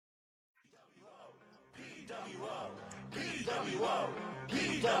PWO,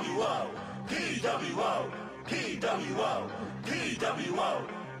 PWO, PWO, PWO, PWO,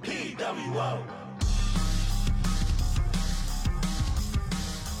 PWO.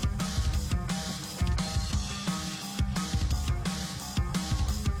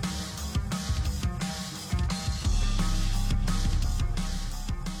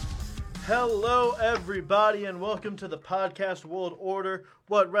 Hello, everybody, and welcome to the podcast World Order,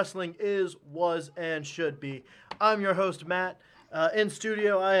 what wrestling is, was, and should be. I'm your host, Matt. In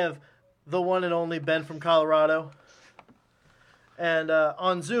studio, I have the one and only Ben from Colorado. And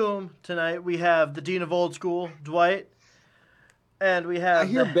on Zoom tonight, we have the Dean of Old School, Dwight. And we have... I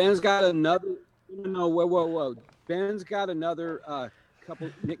hear Ben's got another... No, whoa. Ben's got another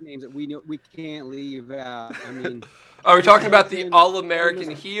couple nicknames that we can't leave out. I mean... Are we talking about the All-American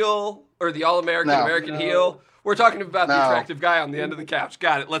heel or the All-American American heel? We're talking about the attractive guy on the end of the couch.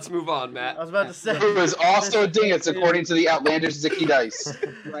 Got it. Let's move on, Matt. I was about to say. Who is also a dance, according to the outlandish Zicky Dice.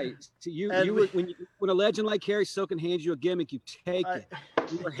 Right. So when a legend like Harry Silken hands you a gimmick, you take it.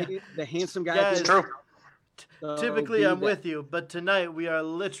 You are the handsome guy. Guys, True. So typically, I'm with you, but tonight we are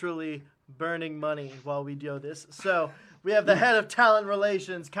literally burning money while we do this. So we have the head of talent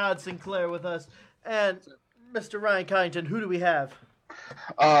relations, Cod Sinclair, with us, and Mr. Ryan Kyneton. Who do we have?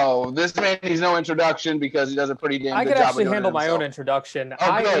 Oh, this man needs no introduction because he does a pretty damn I good could job. actually handle my own introduction.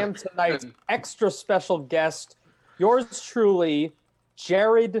 I am tonight's extra special guest, yours truly,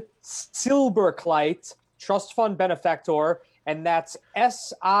 Jared Silberkleit, Trust Fund benefactor, and that's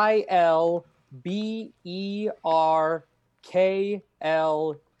Silberkleit.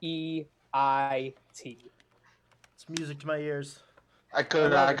 It's music to my ears. I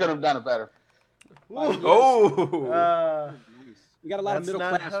could have done it better. Oh! We got a lot of middle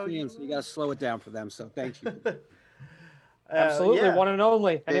class fans, so you got to slow it down for them. So thank you. Absolutely, yeah. one and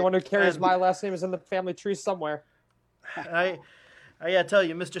only. Anyone who carries my last name is in the family tree somewhere. I gotta tell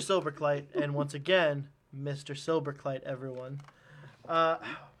you, Mr. Silberkleit, and once again, Mr. Silberkleit, everyone.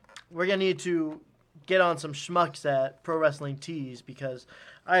 We're gonna need to get on some schmucks at Pro Wrestling Tees because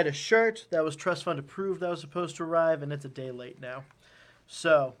I had a shirt that was Trust Fund approved that was supposed to arrive, and it's a day late now.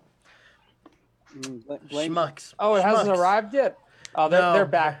 So, schmucks. Oh, it hasn't arrived yet. Oh, they're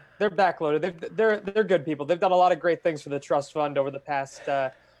back. They're backloaded. They're good people. They've done a lot of great things for the Trust Fund over the past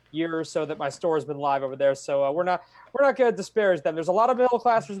year or so that my store has been live over there. So we're not going to disparage them. There's a lot of middle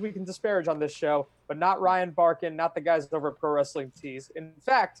classers we can disparage on this show, but not Ryan Barkin, not the guys over at Pro Wrestling Tees. In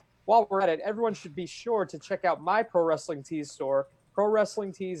fact, while we're at it, everyone should be sure to check out my Pro Wrestling Tees store,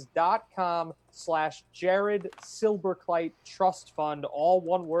 ProWrestlingTees.com/Jared Silberkleit Trust Fund, all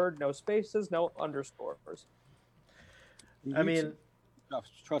one word, no spaces, no underscores. I mean,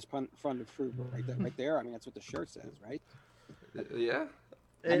 Trust Fund approved right there. I mean, that's what the shirt says, right? Yeah.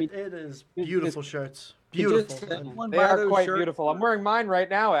 It is beautiful shirts. Beautiful. They are quite beautiful. I'm wearing mine right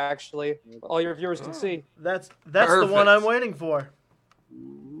now, actually. All your viewers can see. That's the one I'm waiting for.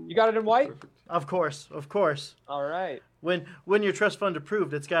 You got it in white? Of course. All right. When your Trust Fund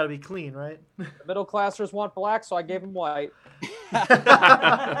approved, it's got to be clean, right? The middle classers want black, so I gave them white.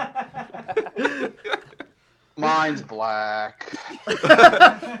 Mine's black.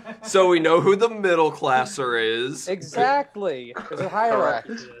 So we know who the middle classer is. Exactly. There's a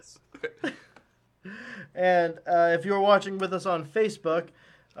hierarchy to this. And if you're watching with us on Facebook,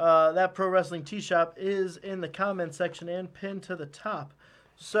 that Pro Wrestling Tee Shop is in the comment section and pinned to the top.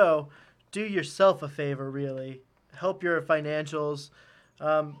 So do yourself a favor, really. Help your financials.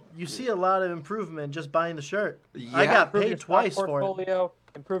 You see a lot of improvement just buying the shirt. Yeah. I got paid twice for it.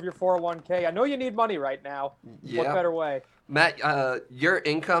 Improve your 401k. I know you need money right now. Yeah. What better way? Matt, your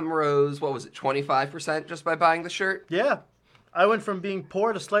income rose, 25% just by buying the shirt? Yeah. I went from being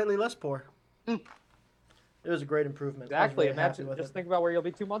poor to slightly less poor. It was a great improvement. Exactly. Really Imagine, just think about where you'll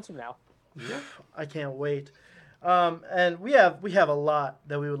be 2 months from now. Yeah. I can't wait. And we have a lot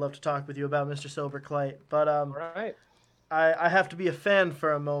that we would love to talk with you about, Mr. Silberkleit. But right. I have to be a fan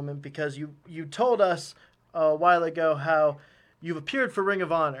for a moment because you told us a while ago how you've appeared for Ring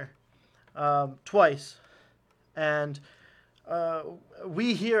of Honor twice. And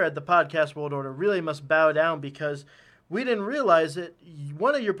we here at the Podcast World Order really must bow down because we didn't realize it.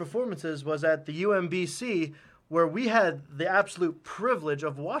 One of your performances was at the UMBC where we had the absolute privilege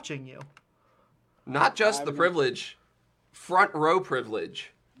of watching you. Not just the privilege, front row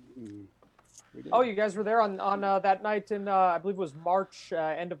privilege. Oh, you guys were there on that night in, I believe it was March,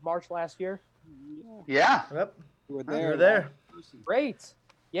 end of March last year? Yeah. Yep. We were there. Great.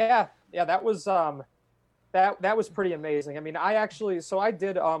 Yeah, that was that was pretty amazing. I mean, I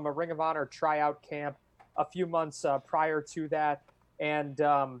did a Ring of Honor tryout camp a few months prior to that, and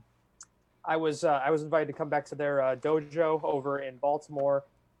I was invited to come back to their dojo over in Baltimore,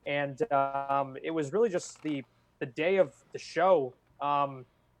 and it was really just the day of the show.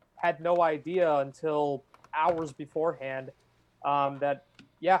 Had no idea until hours beforehand that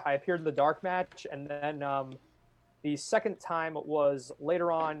I appeared in the dark match, and then the second time was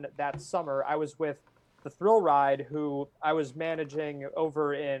later on that summer. I was with the Thrill Ride, who I was managing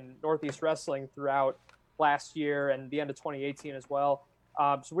over in Northeast Wrestling throughout last year and the end of 2018 as well.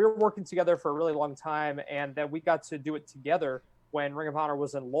 So we were working together for a really long time, and then we got to do it together when Ring of Honor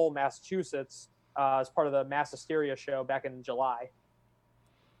was in Lowell, Massachusetts, as part of the Mass Hysteria show back in July.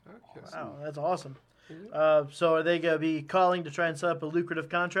 Okay, Wow, that's awesome. So are they going to be calling to try and set up a lucrative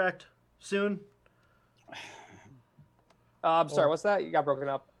contract soon? I'm sorry, what's that? You got broken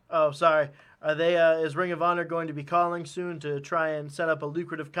up. Oh, sorry. Are they? Is Ring of Honor going to be calling soon to try and set up a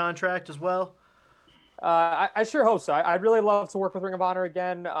lucrative contract as well? I sure hope so. I'd really love to work with Ring of Honor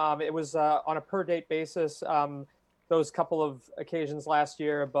again. It was on a per date basis, those couple of occasions last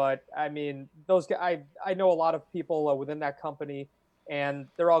year. But I mean, those guys, I know a lot of people within that company, and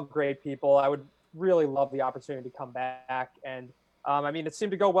they're all great people. I would really love the opportunity to come back. And I mean, it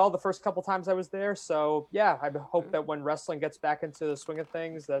seemed to go well the first couple times I was there. So yeah, I hope that when wrestling gets back into the swing of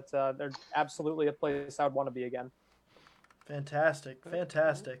things, that they're absolutely a place I would want to be again. Fantastic.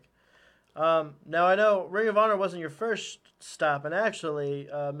 Now, I know Ring of Honor wasn't your first stop, and actually,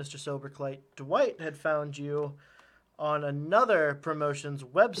 Mr. Soberclite, Dwight had found you on another promotion's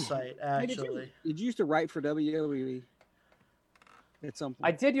website, actually. Did you used to write for WWE at some point?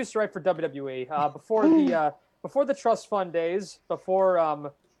 I did used to write for WWE before the Trust Fund days,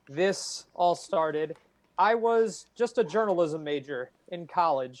 before this all started. I was just a journalism major in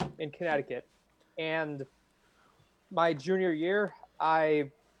college in Connecticut, and my junior year, I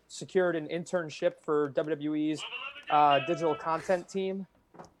secured an internship for WWE's digital content team.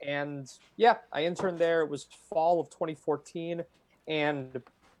 And yeah, I interned there. It was fall of 2014. And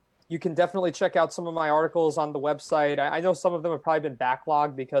you can definitely check out some of my articles on the website. I know some of them have probably been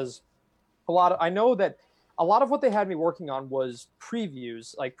backlogged because I know that a lot of what they had me working on was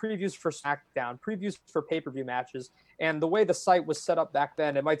previews, like previews for SmackDown, previews for pay-per-view matches. And the way the site was set up back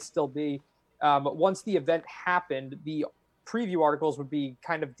then, it might still be, once the event happened, the preview articles would be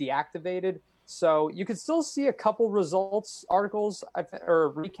kind of deactivated. So you could still see a couple results articles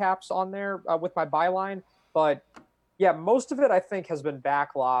or recaps on there with my byline. But yeah, most of it I think has been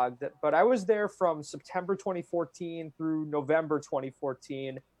backlogged. But I was there from September 2014 through November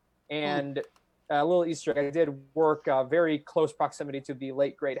 2014. And a little Easter egg, I did work very close proximity to the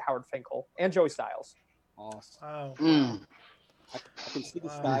late, great Howard Finkel and Joey Styles. Awesome. Wow. I can see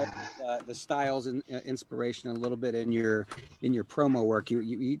the styles and inspiration a little bit in your promo work.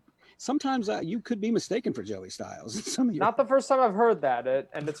 You sometimes you could be mistaken for Joey Styles. Not the first time I've heard that,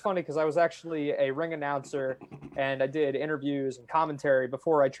 and it's funny because I was actually a ring announcer and I did interviews and commentary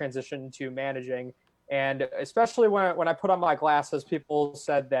before I transitioned to managing. And especially when I put on my glasses, people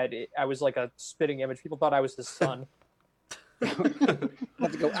said that I was like a spitting image. People thought I was his son. Have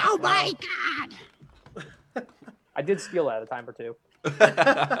to go, oh my God. I did steal that a time or two.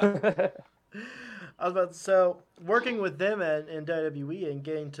 So working with them in WWE and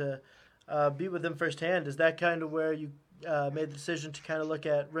getting to be with them firsthand, is that kind of where you made the decision to kind of look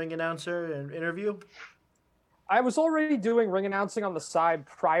at ring announcer and interview? I was already doing ring announcing on the side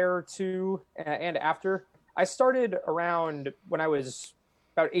prior to and after. I started around when I was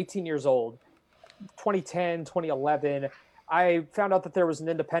about 18 years old, 2010, 2011. I found out that there was an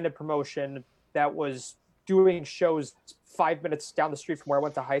independent promotion that was doing shows 5 minutes down the street from where I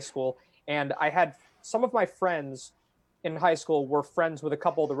went to high school. And I had some of my friends in high school were friends with a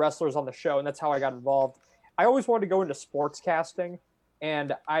couple of the wrestlers on the show. And that's how I got involved. I always wanted to go into sports casting.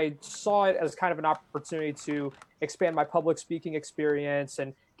 And I saw it as kind of an opportunity to expand my public speaking experience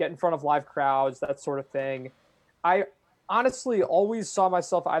and get in front of live crowds, that sort of thing. I honestly always saw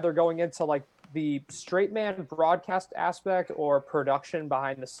myself either going into like the straight man broadcast aspect or production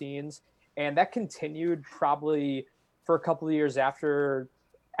behind the scenes. And that continued probably for a couple of years after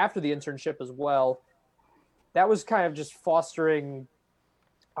the internship as well. That was kind of just fostering,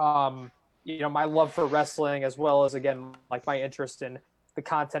 my love for wrestling, as well as, again, like my interest in the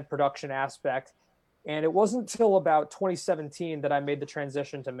content production aspect. And it wasn't until about 2017 that I made the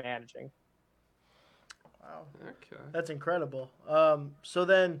transition to managing. Wow. Okay. That's incredible. So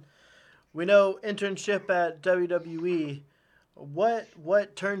then we know internship at WWE.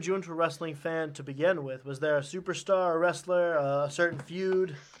 What turned you into a wrestling fan to begin with? Was there a superstar, a wrestler, a certain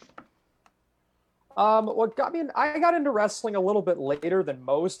feud? What got me I got into wrestling a little bit later than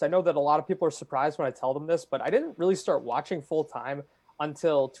most. I know that a lot of people are surprised when I tell them this, but I didn't really start watching full time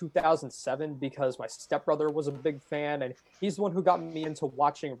until 2007 because my stepbrother was a big fan, and he's the one who got me into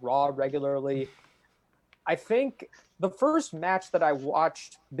watching Raw regularly. I think the first match that I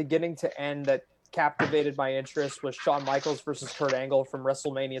watched beginning to end that captivated my interest was Shawn Michaels versus Kurt Angle from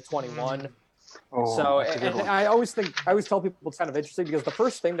WrestleMania 21. And I always tell people it's kind of interesting because the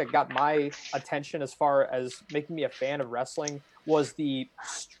first thing that got my attention as far as making me a fan of wrestling was the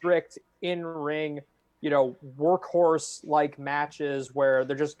strict in-ring, workhorse-like matches where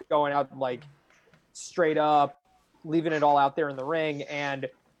they're just going out like straight up, leaving it all out there in the ring. And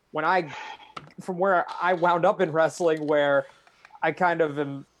from where I wound up in wrestling, where I kind of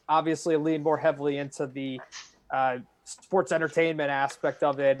am obviously lean more heavily into the sports entertainment aspect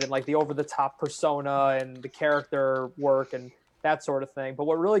of it and like the over-the-top persona and the character work and that sort of thing. But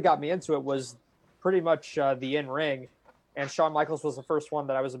what really got me into it was pretty much the in-ring. And Shawn Michaels was the first one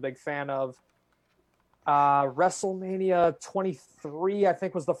that I was a big fan of. WrestleMania 23, I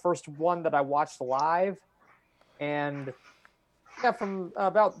think, was the first one that I watched live. And yeah, from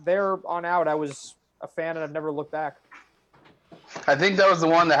about there on out, I was a fan and I've never looked back. I think that was the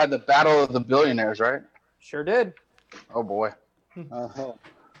one that had the Battle of the Billionaires, right? Sure did. Oh, boy. Oh.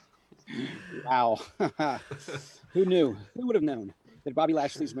 Wow. Who knew? Who would have known that Bobby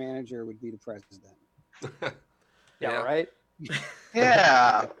Lashley's manager would be the president? Yeah, right?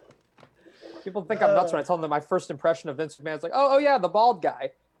 Yeah. People think I'm nuts when I tell them that my first impression of Vince McMahon is like, oh yeah, the bald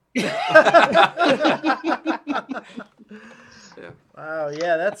guy. Wow,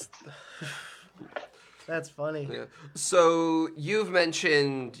 yeah, that's funny. Yeah. So you've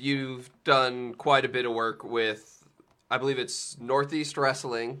mentioned you've done quite a bit of work with, I believe it's Northeast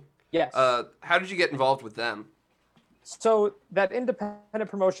Wrestling. Yes. How did you get involved with them? So that independent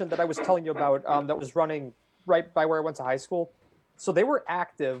promotion that I was telling you about that was running right by where I went to high school, so they were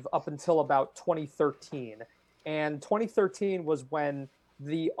active up until about 2013. And 2013 was when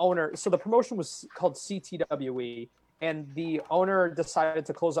the owner, so the promotion was called CTWE, and the owner decided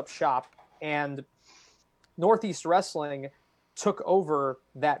to close up shop, and Northeast Wrestling took over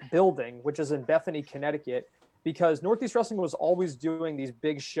that building, which is in Bethany, Connecticut, because Northeast Wrestling was always doing these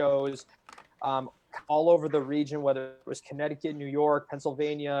big shows all over the region, whether it was Connecticut, New York,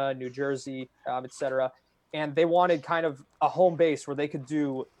 Pennsylvania, New Jersey, etc. And they wanted kind of a home base where they could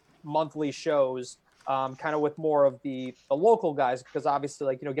do monthly shows, kind of with more of the local guys, because obviously,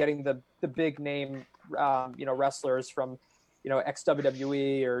 like, getting the big name, wrestlers from,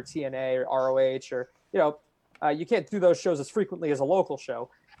 ex-WWE or TNA or ROH or, you can't do those shows as frequently as a local show.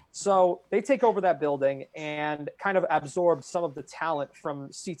 So they take over that building and kind of absorb some of the talent from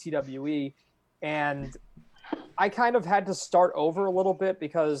CTWE. And I kind of had to start over a little bit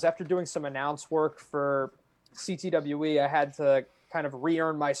because after doing some announce work for CTWE, I had to kind of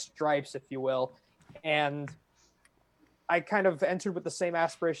re-earn my stripes, if you will. And I kind of entered with the same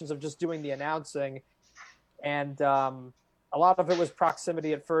aspirations of just doing the announcing. And a lot of it was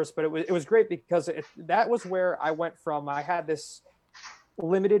proximity at first, but it was great because that was where I went from. I had this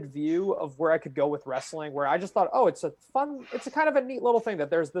limited view of where I could go with wrestling, where I just thought, oh, it's a kind of a neat little thing that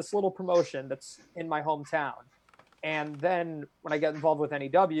there's this little promotion that's in my hometown. And then when I get involved with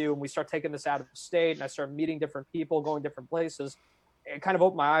NEW and we start taking this out of the state and I start meeting different people, going different places, it kind of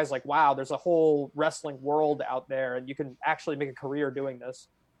opened my eyes like, wow, there's a whole wrestling world out there and you can actually make a career doing this.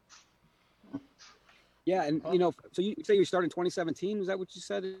 Yeah. And, so you say you started in 2017. Was that what you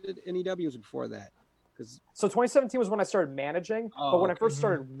said at NEW? Was it before that? So 2017 was when I started managing, but when I first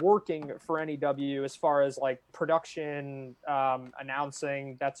started working for NEW, as far as like production,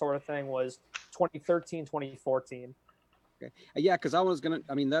 announcing, that sort of thing, was 2013, 2014. Okay. Yeah, because that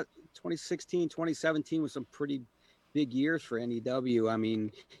 2016, 2017 was some pretty big years for NEW. I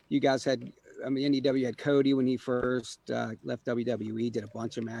mean, you guys NEW had Cody when he first left WWE, did a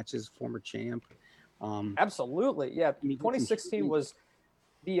bunch of matches, former champ. Absolutely, yeah. 2016 was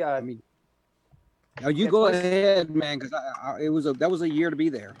the. Now you go ahead, man, because that was a year to be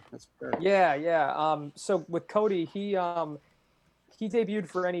there. That's fair. Yeah. So with Cody, he debuted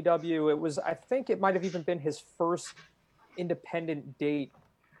for NEW. I think it might have even been his first independent date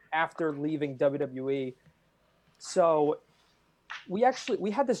after leaving WWE. So we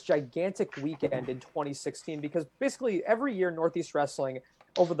had this gigantic weekend in 2016 because basically every year Northeast Wrestling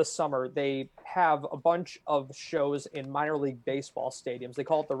over the summer, they have a bunch of shows in minor league baseball stadiums. They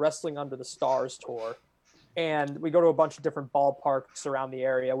call it the Wrestling Under the Stars Tour. And we go to a bunch of different ballparks around the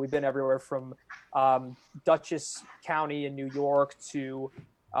area. We've been everywhere from Dutchess County in New York to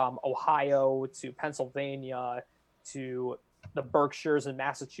Ohio to Pennsylvania to the Berkshires in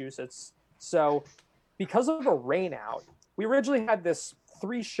Massachusetts. So because of a rainout, we originally had this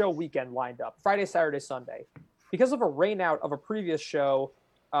 3-show weekend lined up, Friday, Saturday, Sunday. because of a rainout of a previous show,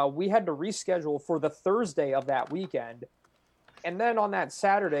 we had to reschedule for the Thursday of that weekend. And then on that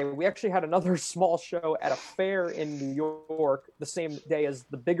Saturday, we actually had another small show at a fair in New York the same day as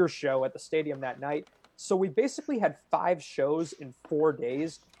the bigger show at the stadium that night. So we basically had 5 shows in 4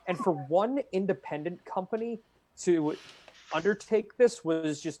 days. And for one independent company to undertake this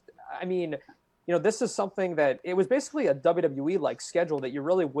was just, I mean, you know, this is something that it was basically a WWE-like schedule that you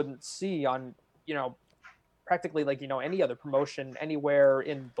really wouldn't see on, you know, practically like, you know, any other promotion anywhere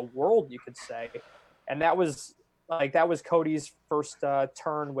in the world, you could say. And that was Cody's first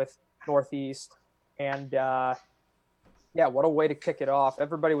turn with Northeast. And yeah, what a way to kick it off.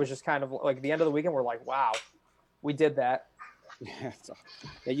 Everybody was just kind of like, the end of the weekend, we're like, wow, we did that. Yeah,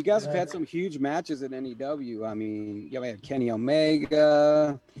 you guys have had some huge matches at NEW. I mean, we had Kenny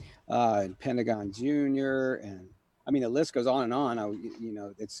Omega, and Pentagon Jr., and I mean the list goes on and on. I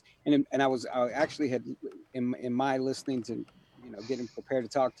actually had in my listening to, you know, getting prepared to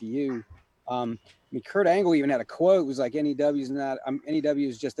talk to you. I mean, Kurt Angle even had a quote. It was like, NEW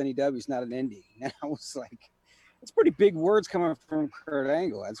is just NEW. It's not an indie. And I was like, it's pretty big words coming from Kurt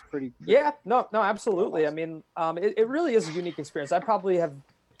Angle. That's pretty. Yeah, no, absolutely. I mean, it really is a unique experience. I probably have,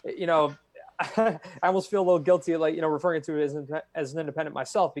 you know, I almost feel a little guilty, like, you know, referring to it as an independent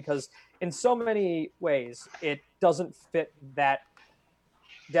myself, because in so many ways it doesn't fit that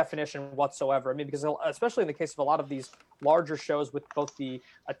definition whatsoever. I mean, because especially in the case of a lot of these larger shows with both the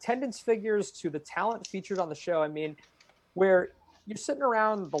attendance figures to the talent featured on the show, I mean, where you're sitting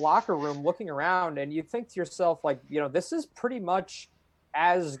around the locker room looking around and you think to yourself, like, you know, this is pretty much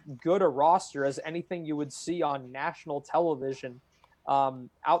as good a roster as anything you would see on national television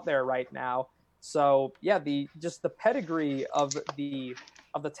out there right now. So yeah, the pedigree of the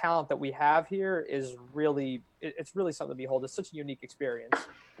talent that we have here is really, it's really something to behold. It's such a unique experience.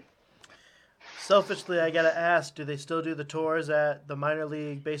 Selfishly, I gotta ask, do they still do the tours at the minor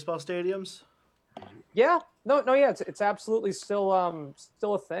league baseball stadiums? Yeah, yeah, it's absolutely still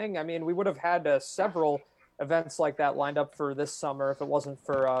a thing. I mean, we would have had several events like that lined up for this summer if it wasn't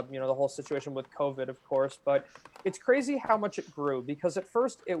for you know, the whole situation with COVID, of course. But it's crazy how much it grew, because at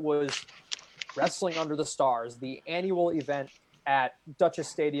first it was Wrestling Under the Stars, the annual event at Dutchess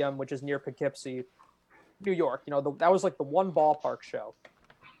Stadium, which is near Poughkeepsie, New York. You know, that was like the one ballpark show.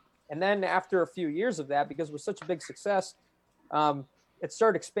 And then after a few years of that, because it was such a big success, it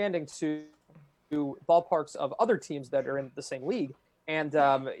started expanding to ballparks of other teams that are in the same league. And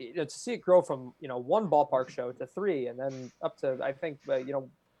you know, to see it grow from, you know, one ballpark show to 3, and then up to, I think, you know,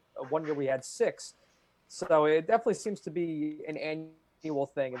 one year we had 6. So it definitely seems to be an annual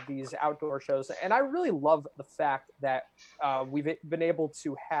thing of these outdoor shows. And I really love the fact that we've been able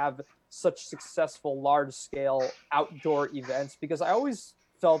to have such successful large scale outdoor events, because I always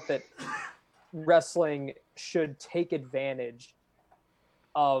felt that wrestling should take advantage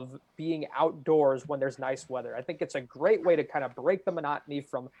of being outdoors when there's nice weather. I think it's a great way to kind of break the monotony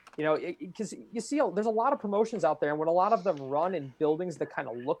from, you know, because you see there's a lot of promotions out there, and when a lot of them run in buildings that kind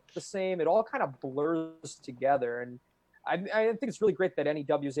of look the same, it all kind of blurs together. And I think it's really great that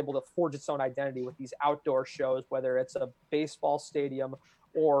NEW is able to forge its own identity with these outdoor shows, whether it's a baseball stadium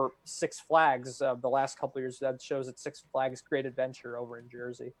or Six Flags. The last couple of years, that shows at Six Flags Great Adventure over in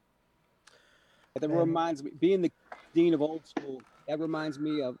Jersey. That reminds me, being the dean of old school, that reminds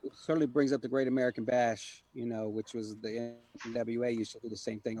me of, it certainly brings up the Great American Bash, you know, which was the NWA used to do the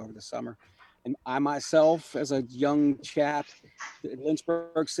same thing over the summer. And I myself, as a young chap, at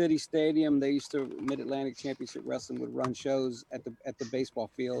Lynchburg City Stadium, they used to, Mid-Atlantic Championship Wrestling would run shows at the baseball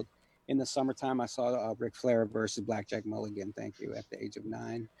field. In the summertime, I saw Ric Flair versus Blackjack Mulligan. Thank you. At the age of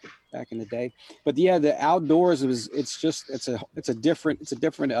 9, back in the day. But yeah, the outdoors it's a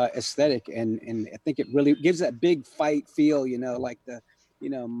different aesthetic, and I think it really gives that big fight feel. You know, like the, you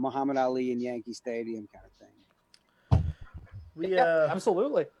know, Muhammad Ali in Yankee Stadium kind of thing. Yeah,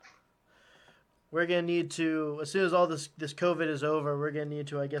 absolutely. We're gonna need to, as soon as all this COVID is over, we're gonna need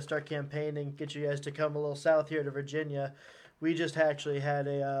to, I guess, start campaigning, get you guys to come a little south here to Virginia. We just actually had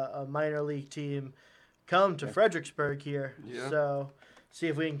a minor league team come to Fredericksburg here. Yeah. So see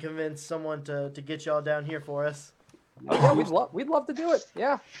if we can convince someone to get y'all down here for us. Yeah, we'd love to do it.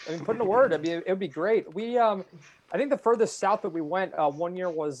 Yeah. I mean, put in a word. It would be great. We I think the furthest south that we went one year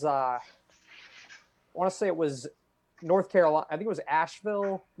was I want to say it was North Carolina. I think it was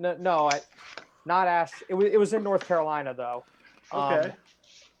Asheville. No, not Ash. It was in North Carolina though. Okay.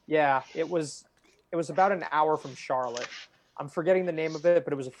 Yeah, it was about an hour from Charlotte. I'm forgetting the name of it,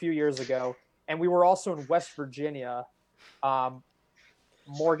 but it was a few years ago. And we were also in West Virginia,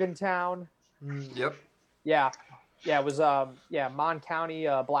 Morgantown. Yep. Yeah. It was Mon County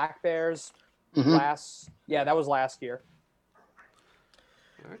Black Bears. that was last year.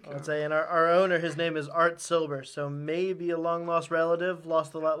 Okay. I'd say, and our owner, his name is Art Silber, so maybe a long lost relative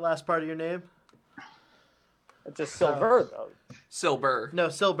lost the last part of your name. It's just Silver though. Silber. No,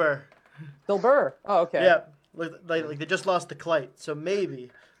 Silber. Silber. Oh, okay. Yeah, like they just lost the Clyde, so maybe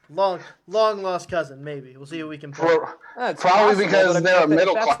long lost cousin. Maybe we'll see what we can pull. Probably because they're a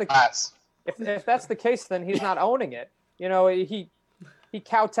middle class. If that's the case, then he's not owning it. You know, he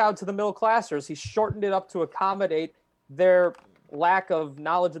kowtowed to the middle classers. He shortened it up to accommodate their lack of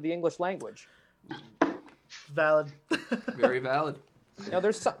knowledge of the English language. Valid. Very valid. You know,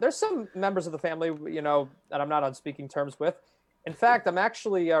 there's some members of the family, you know, that I'm not on speaking terms with. In fact, I'm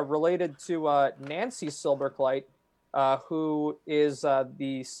actually related to Nancy Silberkleit, who is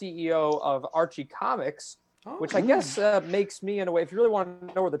the CEO of Archie Comics, which I guess makes me, in a way, if you really want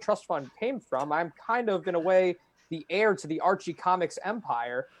to know where the trust fund came from, I'm kind of, in a way, the heir to the Archie Comics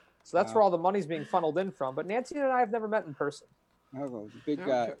empire. So that's where all the money's being funneled in from. But Nancy and I have never met in person. Oh, big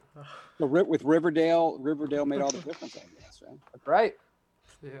guy. With Riverdale made all the difference, I guess, right? Right.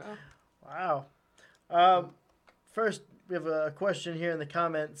 Yeah. Wow. First, we have a question here in the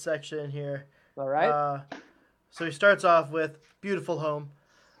comment section here. All right. So he starts off with beautiful home,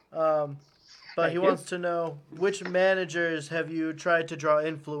 but he wants to know, which managers have you tried to draw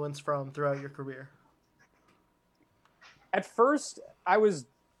influence from throughout your career? At first, I was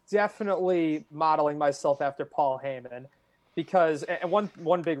definitely modeling myself after Paul Heyman, because, and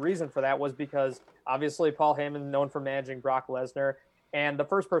one big reason for that was because obviously Paul Heyman, known for managing Brock Lesnar, and the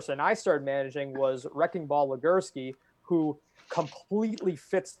first person I started managing was Wrecking Ball Legursky, who completely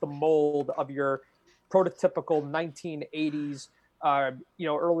fits the mold of your prototypical 1980s,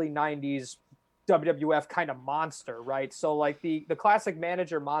 early 90s WWF kind of monster, right? So like the classic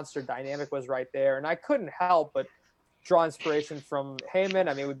manager monster dynamic was right there, and I couldn't help but draw inspiration from Heyman.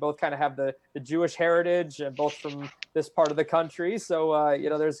 I mean, we both kind of have the Jewish heritage, and both from this part of the country. So,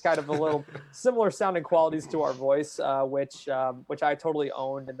 there's kind of a little similar sounding qualities to our voice, which I totally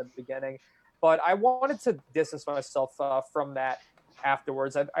owned in the beginning. But I wanted to distance myself from that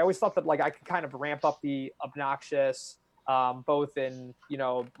afterwards. I always thought that, like, I could kind of ramp up the obnoxious, both in,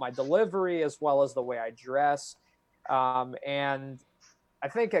 my delivery as well as the way I dress. And I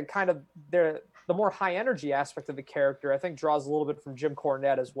think it kind of the more high energy aspect of the character, I think, draws a little bit from Jim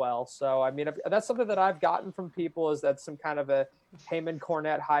Cornette as well. So, I mean, that's something that I've gotten from people, is that some kind of a Heyman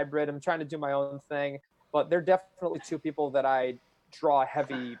Cornette hybrid. I'm trying to do my own thing, but they're definitely two people that I draw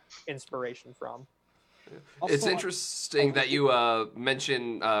heavy inspiration from. It's interesting that you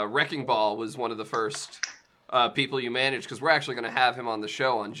mentioned Wrecking Ball was one of the first people you managed, because we're actually going to have him on the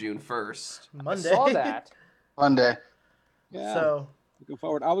show on June 1st. Monday. I saw that. Monday. Yeah. So looking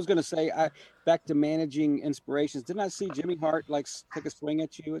forward. I was going to say, back to managing inspirations. Didn't I see Jimmy Hart take a swing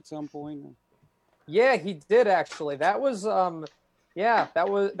at you at some point? Yeah, he did actually. That was that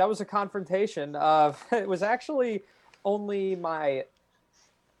was a confrontation. It was actually only I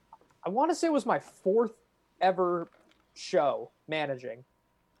want to say it was my fourth ever show managing.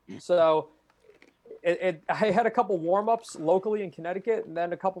 So I had a couple warm-ups locally in Connecticut, and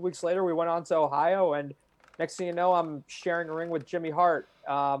then a couple weeks later we went on to Ohio, and next thing you know, I'm sharing a ring with Jimmy Hart.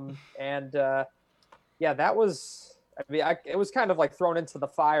 That was, it was kind of like thrown into the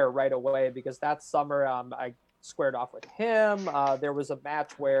fire right away, because that summer I squared off with him. There was a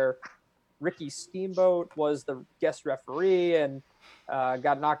match where Ricky Steamboat was the guest referee, and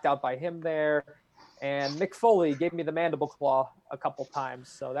got knocked out by him there. And Mick Foley gave me the mandible claw a couple times.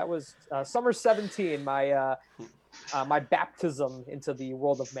 So that was summer 17, my baptism into the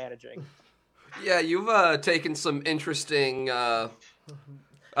world of managing. Yeah, you've taken some interesting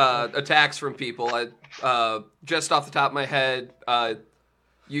attacks from people. Just off the top of my head,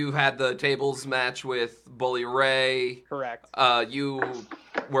 you had the tables match with Bully Ray. Correct. You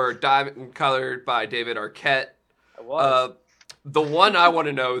were diamond colored by David Arquette. I was. The one I want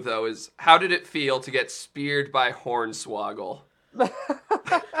to know, though, is how did it feel to get speared by Hornswoggle?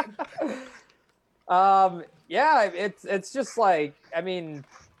 It's just like, I mean,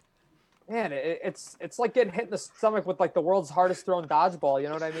 man, it's like getting hit in the stomach with like the world's hardest thrown dodgeball. You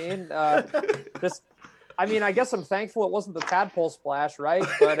know what I mean? I guess I'm thankful it wasn't the tadpole splash, right?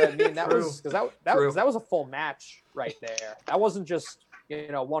 But I mean, that was because that was a full match right there. That wasn't just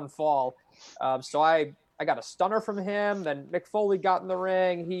one fall. So I got a stunner from him. Then Mick Foley got in the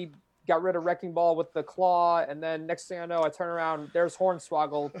ring. He got rid of Wrecking Ball with the claw, and then next thing I know, I turn around. There's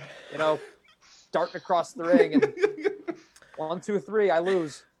Hornswoggle, darting across the ring, and 1, 2, 3, I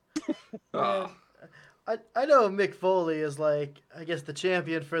lose. I know Mick Foley is like, I guess, the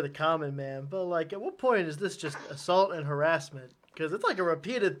champion for the common man, but like, at what point is this just assault and harassment? Because it's like a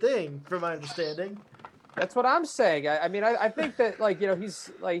repeated thing, from my understanding. That's what I'm saying. I mean, I think that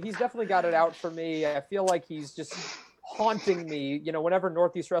he's definitely got it out for me. I feel like he's just haunting me. Whenever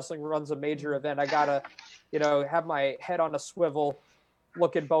Northeast Wrestling runs a major event, I gotta, have my head on a swivel,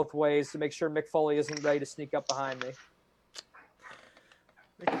 looking both ways to make sure Mick Foley isn't ready to sneak up behind me.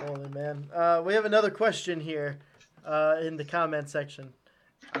 Mick Foley, man. We have another question here in the comment section.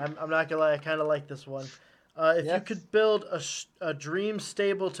 I'm not gonna lie, I kind of like this one. If you could build a dream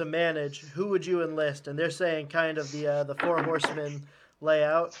stable to manage, who would you enlist? And they're saying kind of the Four Horsemen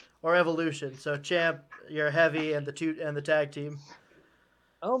layout or Evolution. So Champ, you're heavy, and the tag team.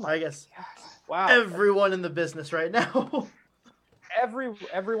 Oh my! I guess. Gosh. Wow. Everyone in the business right now.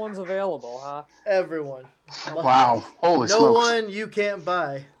 Everyone's available, huh? Everyone. Wow. Holy no smokes. one you can't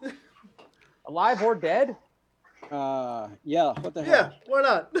buy. Alive or dead? Yeah. What the hell? Yeah, why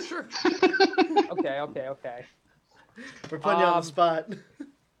not? Sure. Okay. We're putting you on the spot.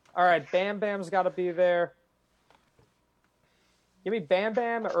 All right, Bam Bam's got to be there. Give me Bam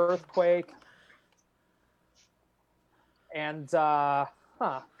Bam, Earthquake, and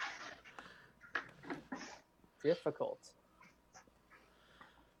difficult.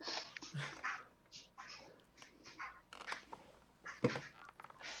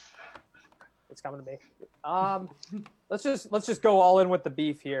 It's coming to me. Let's just go all in with the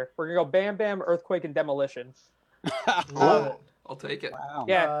beef here. We're gonna go Bam Bam, Earthquake, and Demolition. Love it. I'll take it. Wow.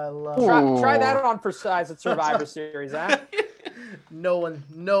 Yeah, I love it. try that on for size at Survivor Series, huh? No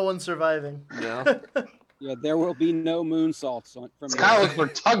one surviving. No. Yeah, there will be no moonsaults from It's kind of like for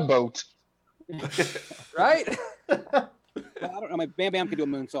tugboat. Right? Well, I don't know. Bam Bam can do a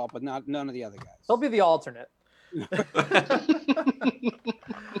moonsault, but none of the other guys. He'll be the alternate.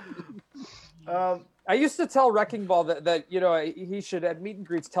 I used to tell Wrecking Ball that he should at meet and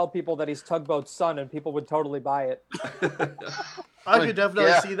greets tell people that he's Tugboat's son, and people would totally buy it. I could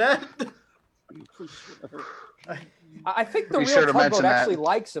definitely see that. I think the Be real sure to Tugboat mention that. actually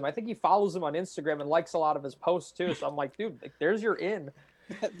likes him. I think he follows him on Instagram and likes a lot of his posts too. So I'm like, dude, there's your in.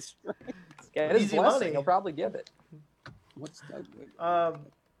 That's right. Get his Easy blessing. money. He'll probably give it. What's that? I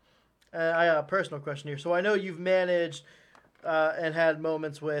got a personal question here. So I know you've managed and had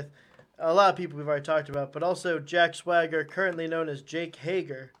moments with a lot of people we've already talked about, but also Jack Swagger, currently known as Jake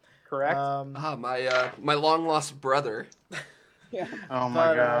Hager. Correct. My long lost brother. Yeah. Oh my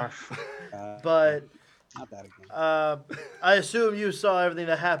But, gosh. But Not that again. I assume you saw everything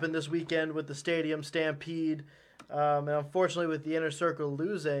that happened this weekend with the Stadium Stampede, and unfortunately with the Inner Circle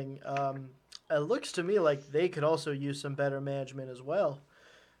losing. It looks to me like they could also use some better management as well.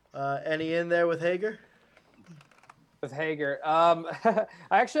 Any in there with Hager? With Hager, I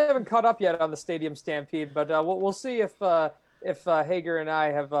actually haven't caught up yet on the Stadium Stampede, but we'll see if Hager and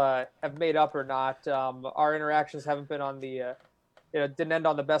I have made up or not. Our interactions haven't been on the didn't end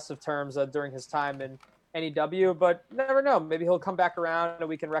on the best of terms during his time in NEW, but never know. Maybe he'll come back around and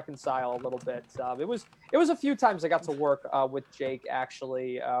we can reconcile a little bit. It was a few times I got to work with Jake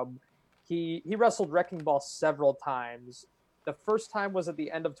actually. He wrestled Wrecking Ball several times. The first time was at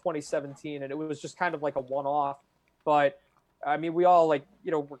the end of 2017, and it was just kind of like a one-off. But I mean, we all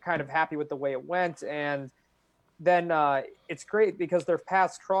we're kind of happy with the way it went, and then it's great because their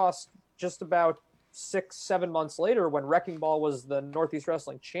paths crossed just about 6-7 months later when Wrecking Ball was the Northeast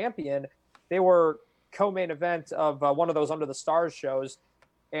Wrestling champion. They were co-main event of one of those Under the Stars shows,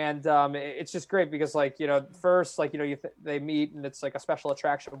 and it's just great because first they meet and it's like a special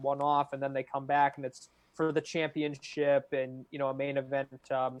attraction one-off, and then they come back and it's for the championship and a main event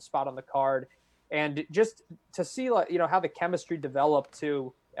spot on the card. And just to see, how the chemistry developed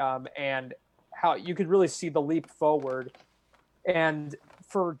too, and how you could really see the leap forward. And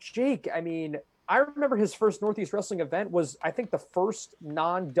for Jake, I mean, I remember his first Northeast Wrestling event was, I think, the first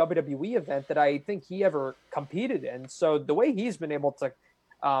non-WWE event that I think he ever competed in. So the way he's been able to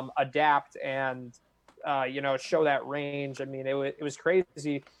adapt and, show that range, I mean, it was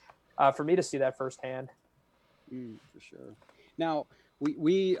crazy for me to see that firsthand. For sure. Now,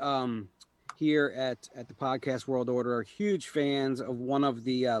 we here at the Podcast World Order are huge fans of one of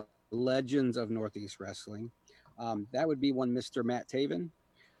the legends of Northeast Wrestling. That would be one Mr. Matt Taven.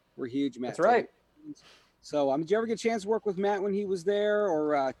 We're huge Matt. That's right. Fans. So, did you ever get a chance to work with Matt when he was there,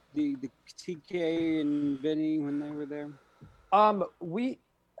 or the TK and Vinny when they were there? We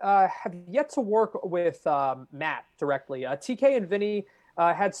have yet to work with Matt directly. TK and Vinny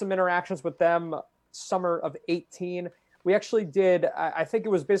had some interactions with them summer of 2018. We actually did, I think it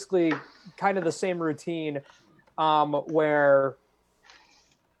was basically kind of the same routine where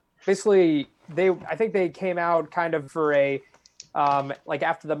basically I think they came out kind of for a,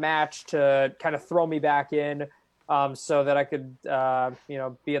 after the match to kind of throw me back in. so that I could,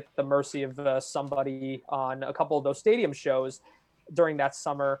 be at the mercy of somebody on a couple of those stadium shows during that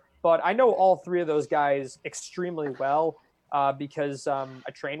summer. But I know all three of those guys extremely well because I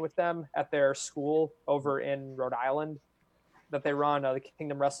train with them at their school over in Rhode Island that they run, the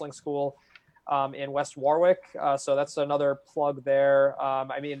Kingdom Wrestling School in West Warwick. So that's another plug there.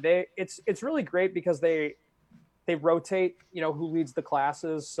 It's really great because they rotate, who leads the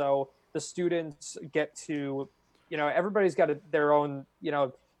classes. So the students get to, everybody's got their own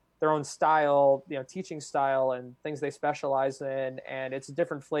style, teaching style and things they specialize in. And it's a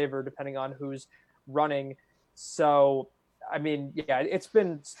different flavor depending on who's running. So, it's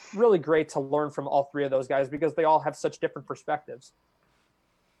been really great to learn from all three of those guys because they all have such different perspectives.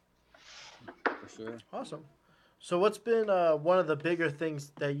 For sure. Awesome. So what's been one of the bigger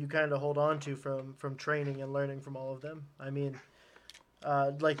things that you kind of hold on to from training and learning from all of them?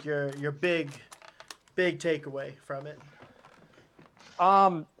 Like your big takeaway from it.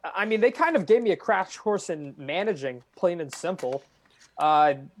 They kind of gave me a crash course in managing, plain and simple,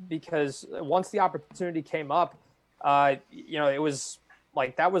 because once the opportunity came up, it was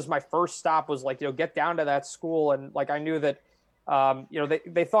like that was my first stop was like, get down to that school. And like I knew that,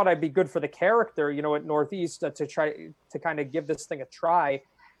 they thought I'd be good for the character, at Northeast to try to kind of give this thing a try.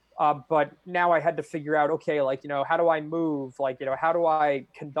 But now I had to figure out, okay, how do I move? How do I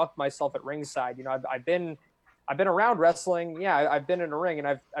conduct myself at ringside? I've been around wrestling. Yeah, I've been in a ring and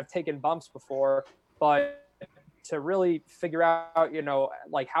I've taken bumps before, but to really figure out,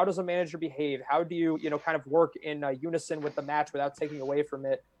 how does a manager behave? How do you, kind of work in unison with the match without taking away from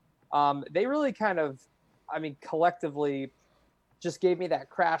it? They really kind of, collectively just gave me that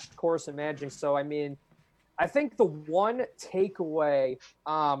crash course in managing. So, I think the one takeaway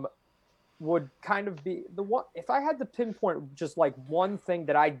would kind of be the one, if I had to pinpoint just like one thing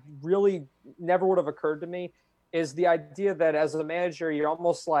that I really never would have occurred to me is the idea that as a manager, you're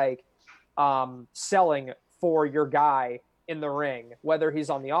almost like selling for your guy in the ring, whether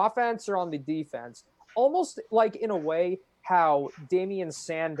he's on the offense or on the defense, almost like in a way how Damian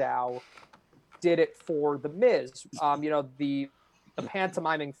Sandow did it for The Miz. The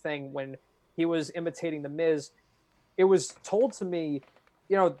pantomiming thing when he was imitating The Miz, it was told to me,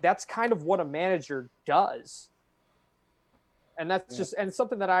 that's kind of what a manager does. And that's just, and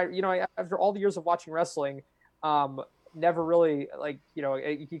something that I after all the years of watching wrestling, never really you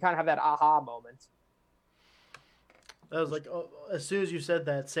kind of have that aha moment. That was like, as soon as you said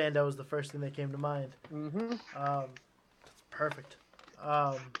that, Sandow was the first thing that came to mind. Mm-hmm. That's perfect.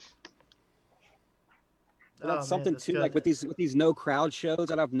 That's something that's too, good. like with these no crowd shows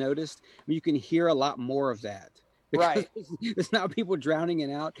that I've noticed, you can hear a lot more of that. Right. There's not people drowning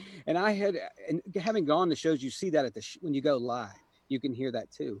it out. And having gone to shows, you see that at when you go live, you can hear that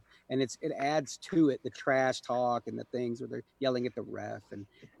too. And it adds to it, the trash talk and the things where they're yelling at the ref. And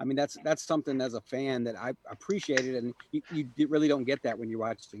that's something as a fan that I appreciated. And you really don't get that when you're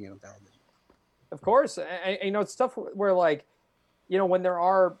watching it on television. Of course. And, it's stuff where when there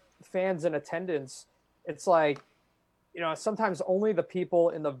are fans in attendance, it's like, sometimes only the people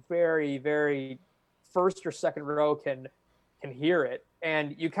in the very, very first or second row can hear it.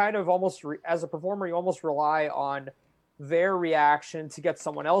 And you kind of almost, as a performer, you almost rely on their reaction to get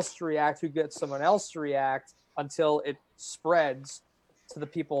someone else to react, who gets someone else to react until it spreads to the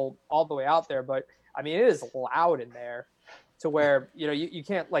people all the way out there. But it is loud in there to where, you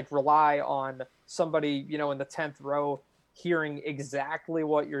can't rely on somebody, in the 10th row hearing exactly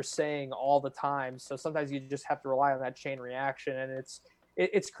what you're saying all the time. So sometimes you just have to rely on that chain reaction. And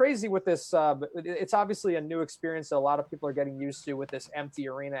it's crazy with this. It's obviously a new experience that a lot of people are getting used to with this empty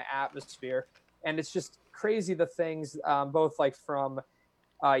arena atmosphere. And it's just crazy the things, both from,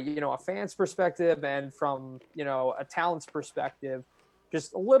 a fan's perspective and from, a talent's perspective,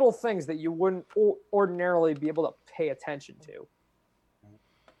 just little things that you wouldn't ordinarily be able to pay attention to.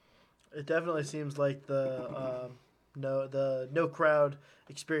 It definitely seems like the no crowd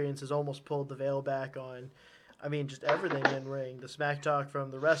experience has almost pulled the veil back on. Just everything in ring. The smack talk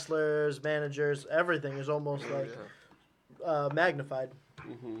from the wrestlers, managers, everything is almost magnified.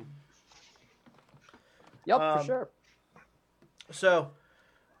 Mm-hmm. Yep, for sure. So,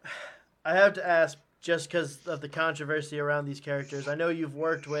 I have to ask, just because of the controversy around these characters, I know you've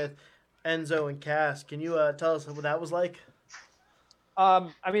worked with Enzo and Cass. Can you tell us what that was like?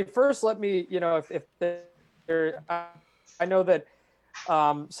 First, let me, if I know that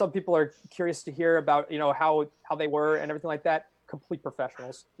some people are curious to hear about, how they were and everything like that. Complete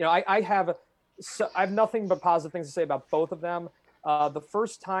professionals. I have nothing but positive things to say about both of them. The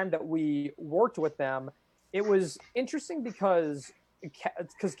first time that we worked with them, it was interesting because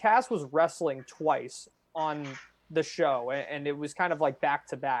Cass was wrestling twice on the show, and it was kind of like back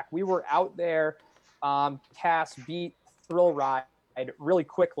to back. We were out there. Cass beat Thrill Ride really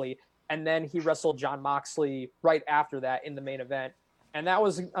quickly, and then he wrestled Jon Moxley right after that in the main event. And that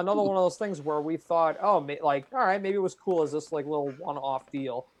was another one of those things where we thought, oh, like, all right, maybe it was cool as this like little one-off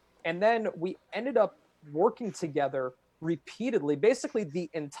deal. And then we ended up working together repeatedly, basically the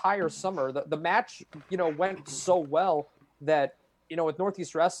entire summer. The match, went so well that, with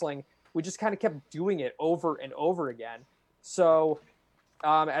Northeast Wrestling, we just kind of kept doing it over and over again. So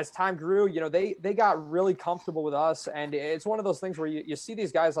as time grew, they got really comfortable with us. And it's one of those things where you see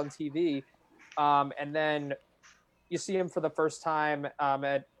these guys on TV, and then you see them for the first time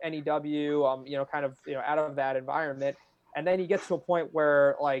at NEW, kind of, out of that environment. And then you get to a point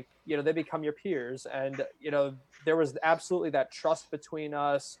where, like, they become your peers. And, there was absolutely that trust between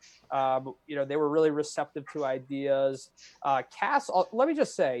us. They were really receptive to ideas. Cass, let me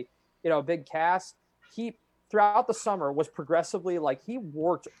just say, Big Cass, he, throughout the summer, was progressively, like, he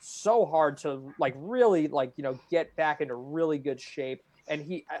worked so hard to, like, really, like, get back into really good shape. And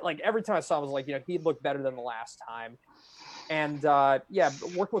he, like, every time I saw him, I was like, he looked better than the last time. And,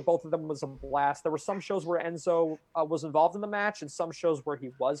 working with both of them was a blast. There were some shows where Enzo was involved in the match and some shows where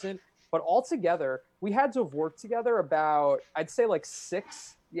he wasn't. But altogether, we had to have worked together about, I'd say, like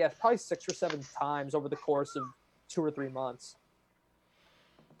probably 6 or 7 times over the course of 2 or 3 months.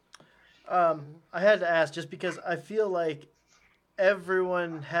 I had to ask just because I feel like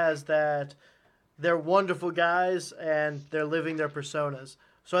everyone has that. They're wonderful guys and they're living their personas.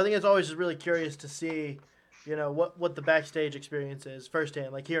 So I think it's always just really curious to see, what the backstage experience is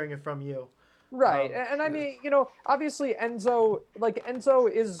firsthand, like hearing it from you. Right. And I mean, obviously Enzo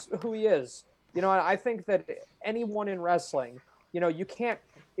is who he is. I think that anyone in wrestling, you can't,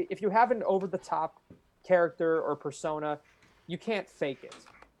 if you have an over the top character or persona, you can't fake it.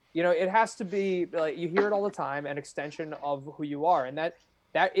 It has to be, like, you hear it all the time, an extension of who you are. And that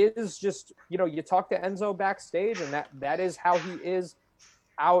is just, you talk to Enzo backstage, and that is how he is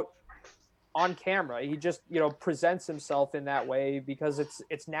out on camera. He just, presents himself in that way because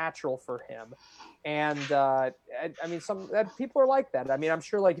it's natural for him. And I mean, people are like that. I mean, I'm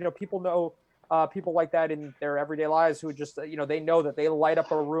sure, like, people know people like that in their everyday lives who just, they know that they light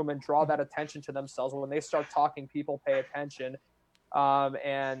up a room and draw that attention to themselves. When they start talking, people pay attention.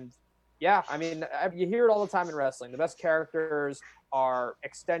 And yeah, I mean, you hear it all the time in wrestling. The best characters are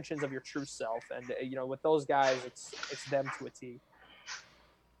extensions of your true self. And, with those guys, it's them to a T.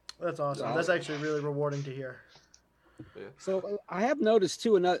 That's awesome. That's actually really rewarding to hear. Yeah. So I have noticed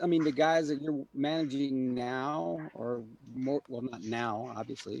too, the guys that you're managing now, or more, well, not now,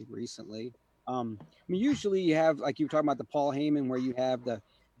 obviously, recently. Usually you have, like you were talking about the Paul Heyman, where you have the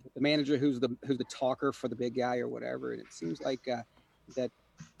manager who's the talker for the big guy or whatever. And it seems like that's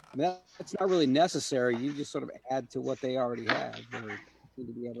not really necessary. You just sort of add to what they already have. They need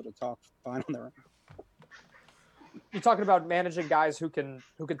to be able to talk fine on their own. You're talking about managing guys who can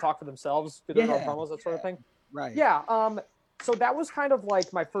talk for themselves, do their own promos, that sort of thing. Right. Yeah. So that was kind of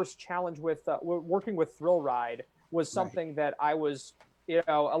like my first challenge with working with Thrill Ride was something that I was,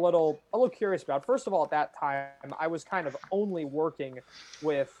 a little curious about. First of all, at that time, I was kind of only working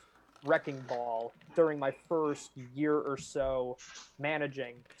with Wrecking Ball during my first year or so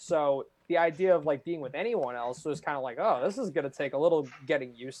managing. So the idea of, like, being with anyone else was kind of like, oh, this is going to take a little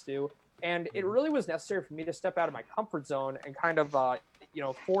getting used to. And it really was necessary for me to step out of my comfort zone and kind of,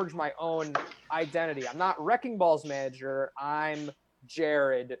 forge my own identity. I'm not Wrecking Ball's manager. I'm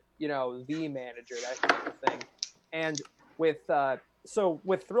Jared, the manager, that kind of thing. And with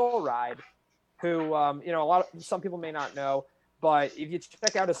Thrill Ride, who, some people may not know, but if you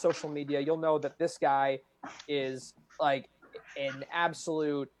check out his social media, you'll know that this guy is, like, an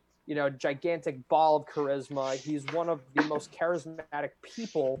absolute, gigantic ball of charisma. He's one of the most charismatic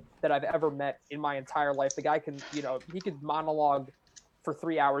people that I've ever met in my entire life. The guy can, he could monologue for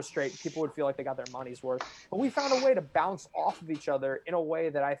 3 hours straight. People would feel like they got their money's worth. But we found a way to bounce off of each other in a way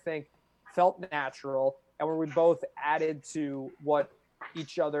that I think felt natural, and where we both added to what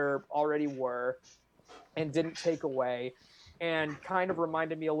each other already were and didn't take away, and kind of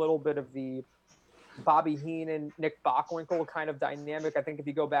reminded me a little bit of the Bobby Heenan, Nick Bockwinkel kind of dynamic. I think if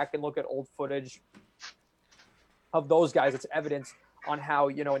you go back and look at old footage of those guys, it's evidence on how,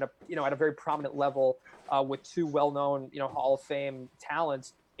 at a very prominent level with two well-known, Hall of Fame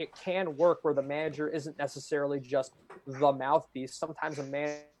talents, it can work where the manager isn't necessarily just the mouthpiece. Sometimes a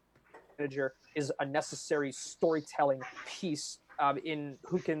manager is a necessary storytelling piece in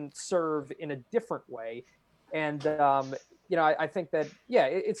who can serve in a different way. And I think that,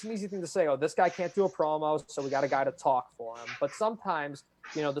 it's an easy thing to say, oh, this guy can't do a promo, so we got a guy to talk for him. But sometimes,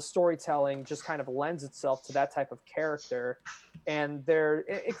 the storytelling just kind of lends itself to that type of character. And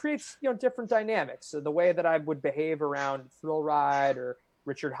it creates, different dynamics. So the way that I would behave around Thrill Ride or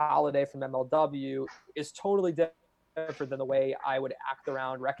Richard Holiday from MLW is totally different than the way I would act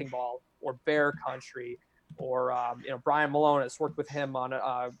around Wrecking Ball or Bear Country. Or, Brian Malone has worked with him on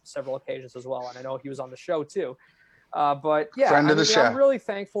several occasions as well. And I know he was on the show too. But yeah, friend of the show. I'm really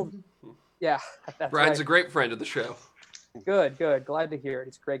thankful. Yeah. That's Brian's right. a great friend of the show. Good. Glad to hear it.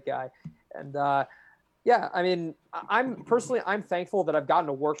 He's a great guy. And I'm thankful that I've gotten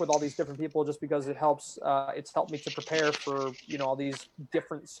to work with all these different people just because it helps. It's helped me to prepare for, all these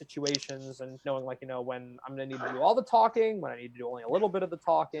different situations and knowing when I'm going to need to do all the talking, when I need to do only a little bit of the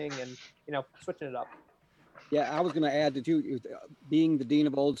talking and, switching it up. Yeah, I was going to add that you, being the dean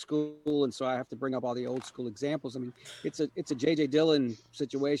of old school, and so I have to bring up all the old school examples. I mean, it's a J.J. Dillon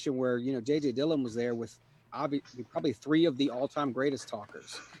situation where J.J. Dillon was there with probably three of the all-time greatest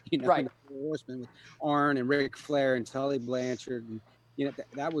talkers. Right. The Horsemen with Arn and Ric Flair and Tully Blanchard, and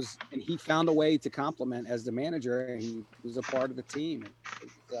that was, and he found a way to compliment as the manager, and he was a part of the team.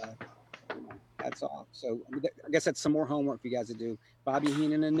 That's all. So I guess that's some more homework for you guys to do. Bobby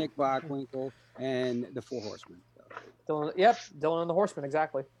Heenan and Nick Bockwinkel and the Four Horsemen. Dylan and the Horsemen,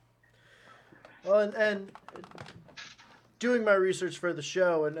 exactly. Well, and doing my research for the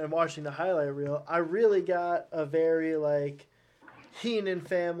show and watching the highlight reel, I really got a very Heenan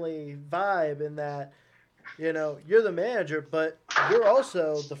family vibe in that, you're the manager, but you're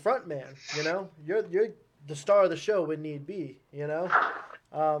also the front man. You're the star of the show when need be. And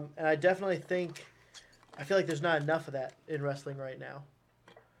I definitely I feel like there's not enough of that in wrestling right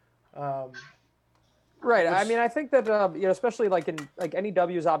now. Right. I mean, I think that, especially in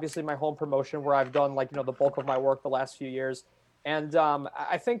NEW is obviously my home promotion where I've done the bulk of my work the last few years. And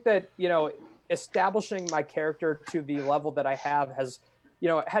I think that, establishing my character to the level that I have has,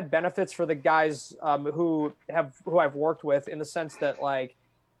 had benefits for the guys who I've worked with, in the sense that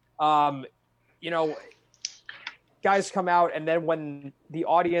guys come out, and then when the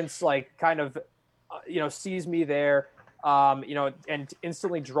audience sees me there, and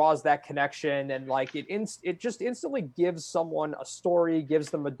instantly draws that connection, and it just instantly gives someone a story, gives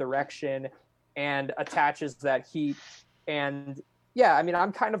them a direction, and attaches that heat. And yeah, I mean,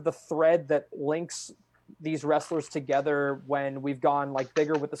 I'm kind of the thread that links these wrestlers together when we've gone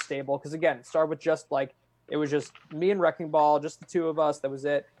bigger with the stable. Because again, it started with just it was just me and Wrecking Ball, just the two of us. That was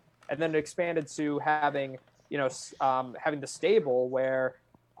it. And then it expanded to having having the stable where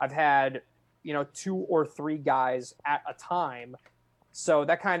I've had, 2 or 3 guys at a time. So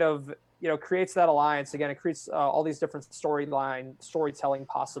that kind of, creates that alliance. Again, it creates all these different storytelling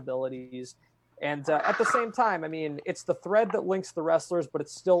possibilities. And at the same time, I mean, it's the thread that links the wrestlers, but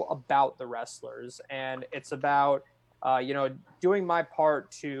it's still about the wrestlers. And it's about, doing my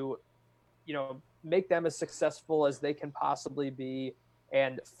part to, make them as successful as they can possibly be,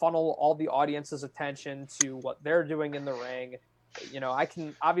 and funnel all the audience's attention to what they're doing in the ring. I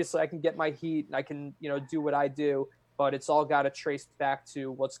can get my heat, and I can, do what I do, but it's all got to trace back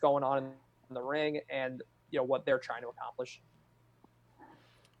to what's going on in the ring and, what they're trying to accomplish.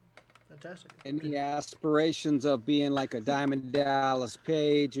 Fantastic. Any aspirations of being like a Diamond Dallas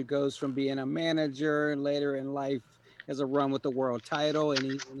Page, who goes from being a manager and later in life has a run with the world title?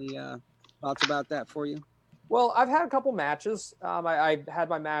 Any thoughts about that for you? Well, I've had a couple matches. I had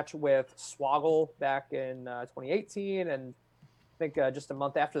my match with Swoggle back in 2018, and I think just a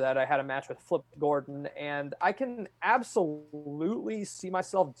month after that, I had a match with Flip Gordon, and I can absolutely see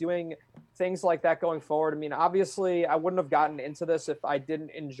myself doing things like that going forward. I mean, obviously, I wouldn't have gotten into this if I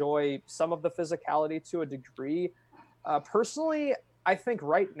didn't enjoy some of the physicality to a degree. Personally, I think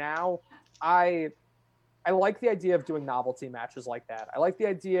right now, I like the idea of doing novelty matches like that. I like the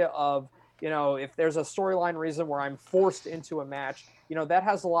idea of, if there's a storyline reason where I'm forced into a match, that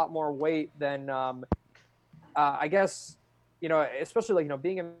has a lot more weight than, I guess, especially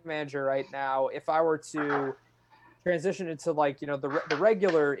being a manager right now, if I were to transition into the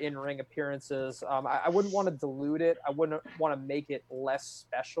regular in-ring appearances, I wouldn't want to dilute it. I wouldn't want to make it less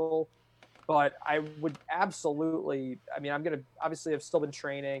special, but I would absolutely, I mean, I'm going to, obviously I've still been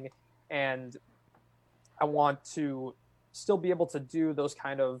training, and I want to still be able to do those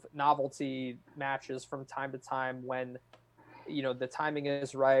kind of novelty matches from time to time when, the timing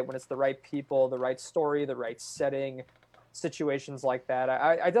is right, when it's the right people, the right story, the right setting, situations like that.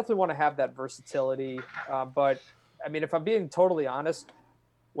 I definitely want to have that versatility. But I mean, if I'm being totally honest,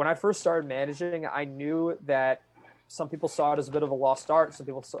 when I first started managing, I knew that some people saw it as a bit of a lost art. Some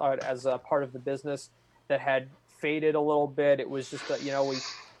people saw it as a part of the business that had faded a little bit. It was just that,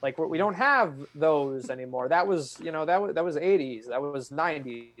 we don't have those anymore. That was, that was 80s, that was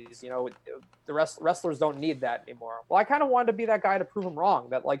 90s. The wrestlers don't need that anymore. Well, I kind of wanted to be that guy to prove them wrong.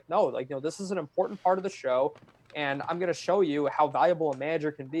 That this is an important part of the show, and I'm going to show you how valuable a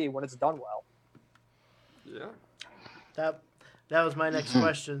manager can be when it's done well. Yeah. That was my next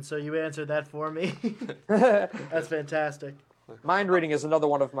question, so you answered that for me. That's fantastic. Mind reading is another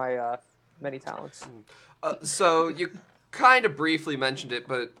one of my many talents. So you kind of briefly mentioned it,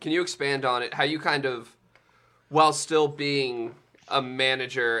 but can you expand on it? How you kind of, while still being a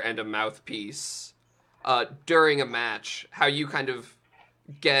manager and a mouthpiece during a match, how you kind of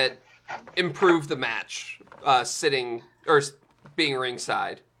improve the match sitting or being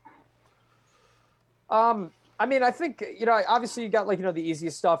ringside? I think, obviously you got the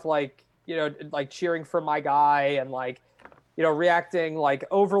easiest stuff, like cheering for my guy and reacting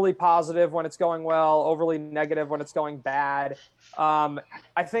overly positive when it's going well, overly negative when it's going bad.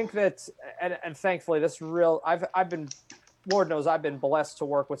 I think that, and thankfully I've been, Lord knows I've been blessed to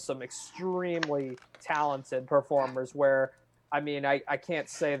work with some extremely talented performers where, I can't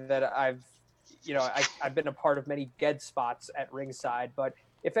say that I've been a part of many dead spots at ringside, but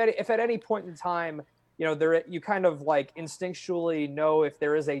if at any point in time, you kind of instinctually know if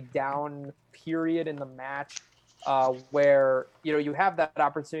there is a down period in the match where, you have that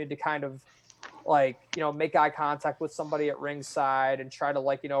opportunity to kind of make eye contact with somebody at ringside and try to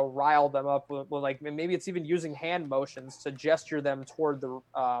rile them up with maybe it's even using hand motions to gesture them toward the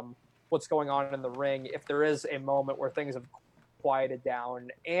what's going on in the ring if there is a moment where things have quieted down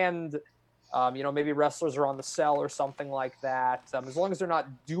and maybe wrestlers are on the cell or something like that. As long as they're not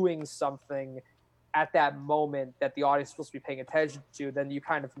doing something at that moment that the audience is supposed to be paying attention to, then you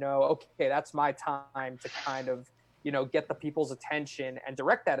kind of know, okay, that's my time to kind of, get the people's attention and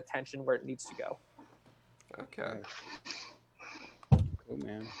direct that attention where it needs to go. Okay. Cool,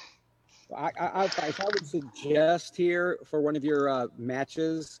 man. If I would suggest here for one of your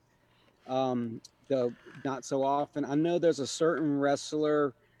matches, the not so often, I know there's a certain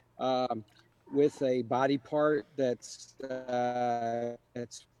wrestler with a body part that's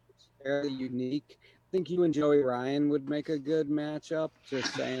fairly unique. I think you and Joey Ryan would make a good matchup.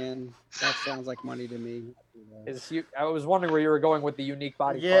 Just saying, that sounds like money to me. I was wondering where you were going with the unique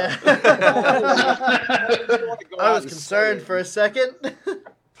body Yeah. part. I was concerned for a second.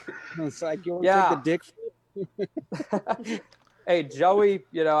 It's like, you want to take the dick? Hey, Joey,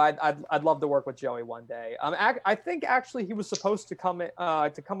 I'd love to work with Joey one day. I think actually he was supposed to come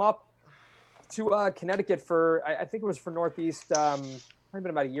up to Connecticut for, I think it was for Northeast. Been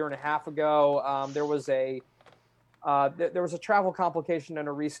about a year and a half ago. There was a travel complication and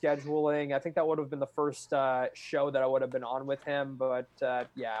a rescheduling. I think that would have been the first show that I would have been on with him. But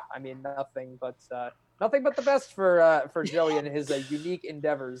nothing but the best for Joey and his unique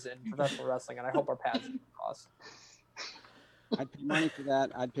endeavors in professional wrestling. And I hope our paths cross. I'd pay money for that.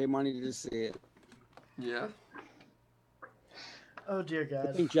 I'd pay money to see it. Yeah. Oh dear God.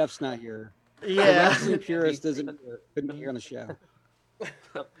 I think Jeff's not here. Yeah. The wrestling purist couldn't be here on the show.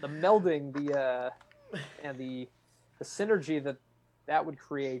 The melding, and the synergy that would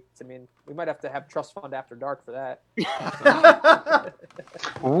create. We might have to have Trust Fund After Dark for that.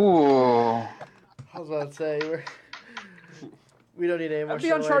 Ooh. I was about to say we don't need any more. That'd be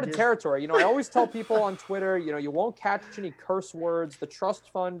uncharted territory. I always tell people on Twitter, you won't catch any curse words. The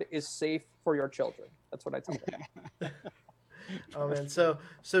Trust Fund is safe for your children. That's what I tell them. Oh man, so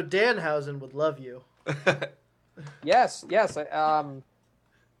Danhausen would love you. Yes.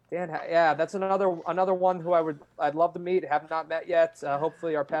 Dan, that's another one who I'd love to meet. Have not met yet.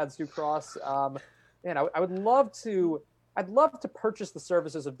 Hopefully our paths do cross. I would love to. I'd love to purchase the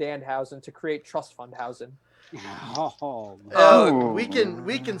services of Danhausen to create Trust Fundhausen. We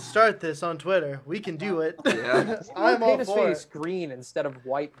can start this on Twitter. We can do it. Yeah. I'm all paint his for face it. green instead of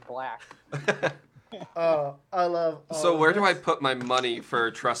white and black. I love. So where do I put my money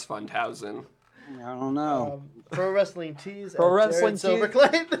for Trust Fundhausen? I don't know. Pro Wrestling Tees. Pro Wrestling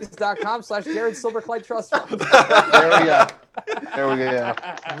Silverclate.com/Jared Silverclate Trust Fund. There we go.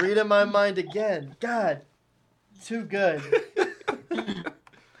 Reading my mind again. God, too good.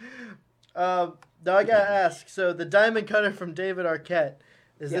 Now I gotta ask. So the Diamond Cutter from David Arquette,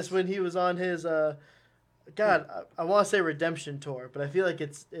 is this when he was on his? God, I want to say redemption tour, but I feel like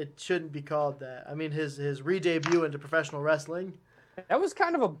it shouldn't be called that. I mean his re-debut into professional wrestling. That was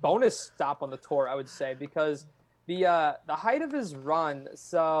kind of a bonus stop on the tour, I would say, because the height of his run.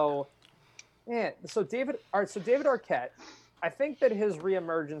 So David Arquette, I think that his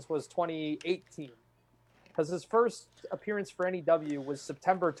reemergence was 2018, because his first appearance for NEW was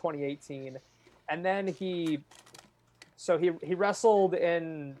September 2018, and then he So he wrestled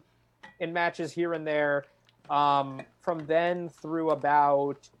in matches here and there from then through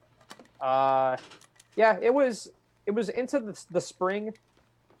about it was into the spring.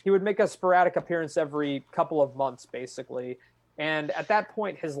 He would make a sporadic appearance every couple of months, basically. And at that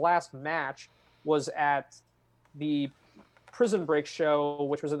point, his last match was at the Prison Break show,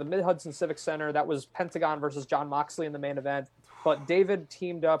 which was at the Mid-Hudson Civic Center. That was Pentagon versus John Moxley in the main event. But David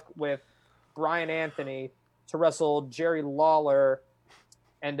teamed up with Brian Anthony to wrestle Jerry Lawler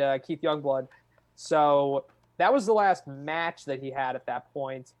and Keith Youngblood. So that was the last match that he had at that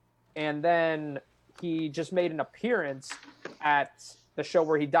point. And then he just made an appearance at the show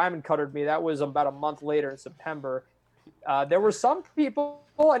where he diamond cuttered me. That was about a month later in September. There were some people,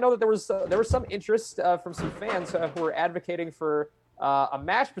 I know that there was some interest from some fans who were advocating for a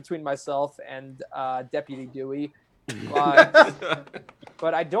match between myself and Deputy Dewey.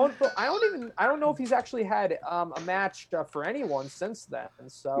 But I don't know if he's actually had a match for anyone since then.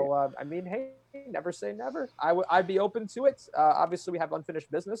 So I mean, hey, never say never. I'd be open to it. Obviously, we have unfinished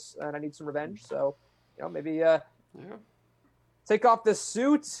business, and I need some revenge. So maybe take off this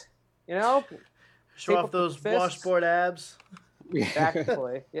suit. Show off those washboard abs.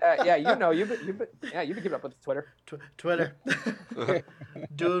 Exactly. Yeah. You've been keeping up with Twitter. Twitter.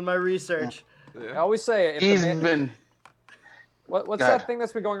 Doing my research. I always say what's that thing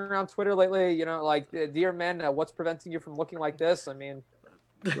that's been going around Twitter lately? Like, dear men, what's preventing you from looking like this? I mean,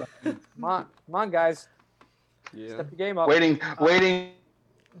 come on, guys. Yeah. Step the game up. Waiting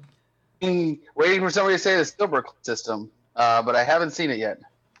for somebody to say the Stillbrook system, but I haven't seen it yet.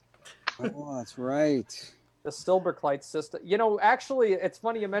 Oh, that's right. The Stillbrook system. Actually, it's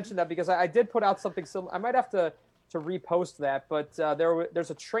funny you mentioned that because I did put out something similar. I might have to repost that, but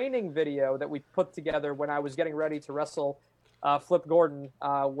there's a training video that we put together when I was getting ready to wrestle Flip Gordon,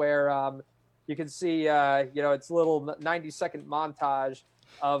 where you can see, it's a little 90-second montage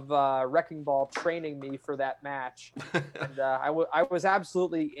of Wrecking Ball training me for that match. And I was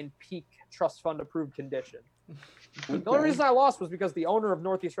absolutely in peak Trust Fund approved condition. Okay. The only reason I lost was because the owner of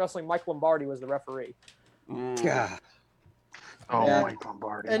Northeast Wrestling, Mike Lombardi, was the referee. Yeah. Oh, yeah. Mike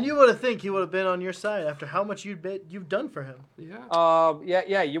Lombardi. And you would have think he would have been on your side after how much you've done for him.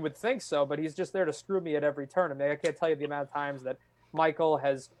 Yeah, you would think so, but he's just there to screw me at every turn. I mean, I can't tell you the amount of times that Michael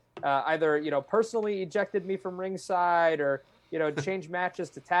has either personally ejected me from ringside or changed matches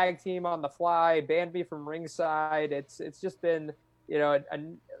to tag team on the fly, banned me from ringside. It's just been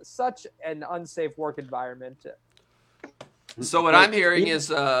such an unsafe work environment. So what I'm hearing is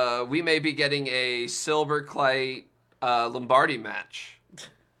we may be getting a Silverclight Lombardi match.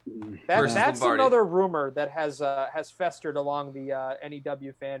 That's Lombardi. Another rumor that has festered along the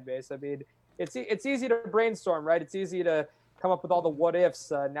NEW fan base. I mean, it's easy to brainstorm, right? It's easy to come up with all the what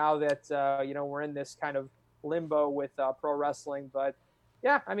ifs now that we're in this kind of limbo with pro wrestling. But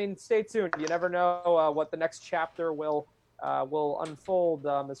yeah, I mean, stay tuned. You never know what the next chapter will unfold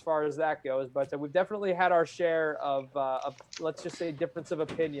as far as that goes. But we've definitely had our share of let's just say difference of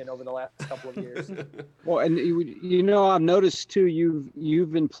opinion over the last couple of years. Well, and I've noticed too,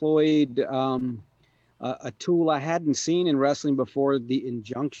 you've employed a tool I hadn't seen in wrestling before, the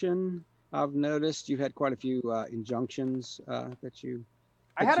injunction. I've noticed you've had quite a few injunctions that you.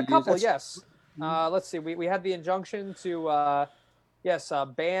 I had a couple, yes. Let's see. We had the injunction to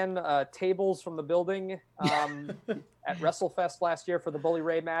ban tables from the building at WrestleFest last year for the Bully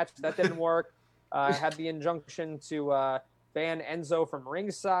Ray match. That didn't work. I had the injunction to ban Enzo from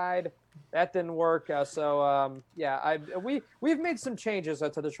ringside. That didn't work. We've made some changes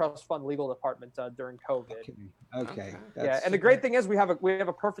to the Trust Fund legal department during COVID. Okay. And the great thing is we have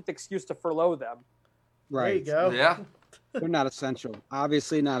a perfect excuse to furlough them. Right. There you go. Yeah. They're not essential.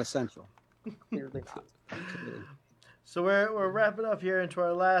 Obviously not essential. Clearly not. So we're wrapping up here into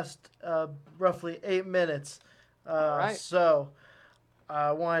our last roughly 8 minutes. All right. So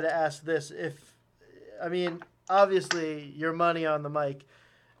I wanted to ask this: obviously your money on the mic.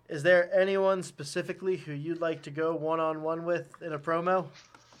 Is there anyone specifically who you'd like to go one-on-one with in a promo?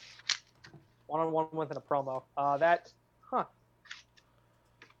 One-on-one with in a promo.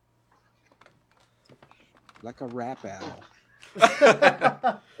 Like a rap battle.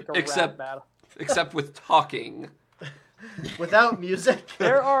 Except with talking. Without music.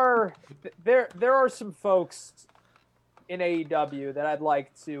 There are some folks in AEW that I'd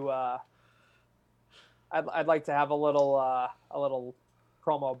like to I'd like to have a little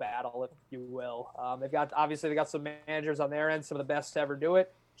promo battle, if you will. They've got some managers on their end, some of the best to ever do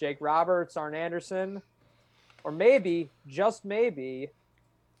it. Jake Roberts, Arn Anderson, or maybe, just maybe,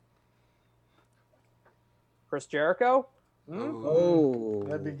 Chris Jericho. Oh,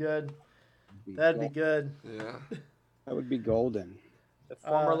 that'd be good. That'd be good. Yeah. That would be golden. The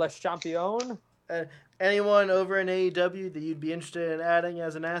former Les Champion. Anyone over in AEW that you'd be interested in adding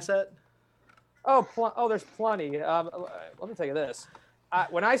as an asset? Oh, there's plenty. Let me tell you this.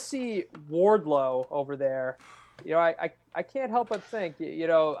 When I see Wardlow over there, I can't help but think,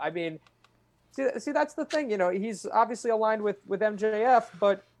 I mean, see, that's the thing. He's obviously aligned with MJF,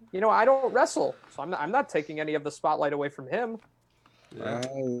 but I don't wrestle, so I'm not taking any of the spotlight away from him. Yeah.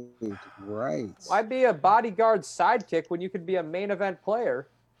 Right. Why be a bodyguard sidekick when you could be a main event player?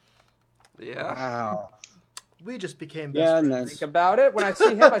 Yeah. Wow. We just became best friends. Think about it. When I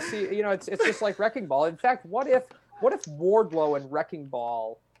see him, I see it's just like Wrecking Ball. In fact, what if Wardlow and Wrecking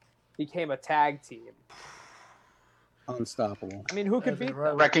Ball became a tag team? Unstoppable. I mean, who could beat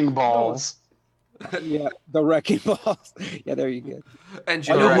them? Wrecking balls. Yeah, the Wrecking Balls. Yeah, there you go. And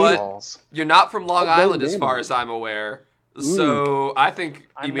you know Wrecking what? balls. You're not from Long Oh, Island, as damn far it. as I'm aware. So I think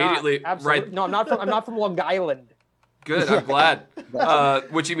immediately, right? No, I'm not from Long Island. Good. I'm glad.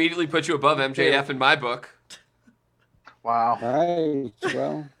 Which immediately puts you above MJF in my book. Wow. Right.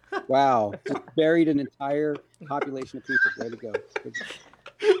 Well, wow. Just buried an entire population of people. Way to go.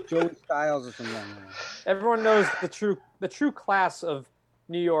 Joey Styles is from Long Island. Everyone knows the true class of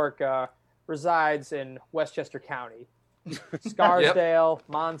New York resides in Westchester County, Scarsdale,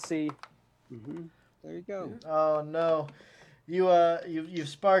 Muncie. Mm-hmm. There you go. Oh no, you've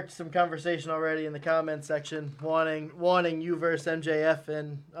sparked some conversation already in the comment section, wanting you versus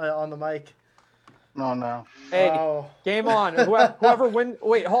MJF on the mic. Oh no. Hey, Oh. game on. Whoever wins.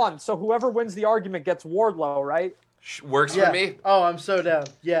 Wait, hold on. So whoever wins the argument gets Wardlow, right? Works Yeah. for me. Oh, I'm so down.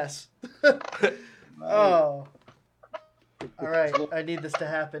 Yes. Oh. All right, I need this to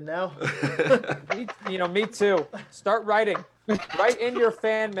happen now. Me too. Start writing. Write in your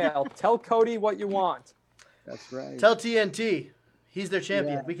fan mail. Tell Cody what you want. That's right. Tell TNT, he's their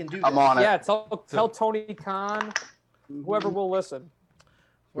champion. Yeah. We can do this. I'm on it. Yeah, tell Tony Khan. Whoever will listen.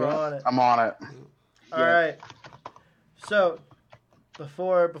 We're Yeah. on it. I'm on it. All right. So,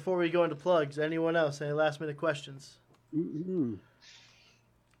 before we go into plugs, anyone else? Any last minute questions? Mm-hmm.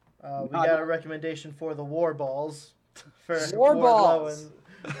 We got a recommendation for the War Balls for War Wardlow Balls.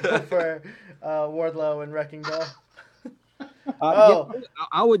 and for Wardlow and Wrecking Ball. Yeah,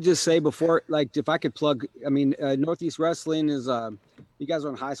 I would just say before, like, if I could plug, I mean, Northeast Wrestling is, you guys are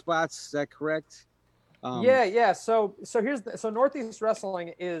on High Spots, is that correct? Yeah. So Northeast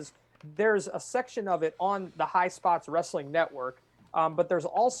Wrestling there's a section of it on the High Spots Wrestling Network, but there's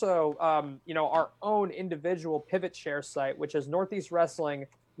also our own individual Pivot Share site, which is Northeast Wrestling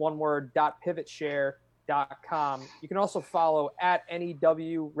 .pivotshare.com. You can also follow at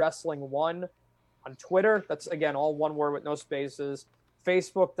NEW Wrestling 1 on Twitter. That's again all one word with no spaces.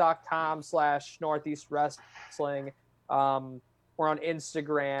 Facebook.com/Northeast Wrestling. We're on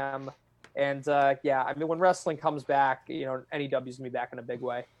Instagram. And I mean, when wrestling comes back, NEW's gonna be back in a big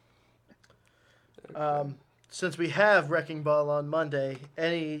way. Since we have Wrecking Ball on Monday,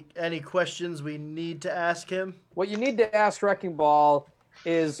 any questions we need to ask him? What you need to ask Wrecking Ball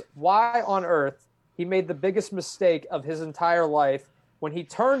is why on earth he made the biggest mistake of his entire life when he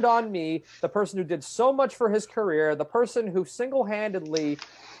turned on me, the person who did so much for his career, the person who single-handedly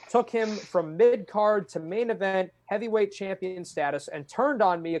took him from mid-card to main event heavyweight champion status and turned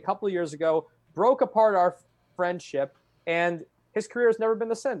on me a couple of years ago, broke apart our friendship, and his career has never been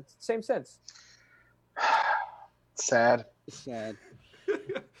the same since. Sad. Sad.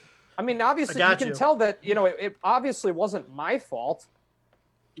 I mean, obviously, you can tell that, it obviously wasn't my fault.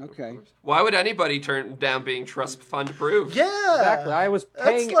 Okay. Why would anybody turn down being trust fund approved? Yeah, Exactly. I was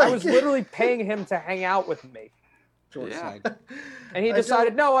literally paying him to hang out with me. Short Yeah. side. And he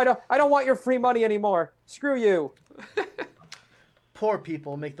decided, no, I don't want your free money anymore. Screw you. Poor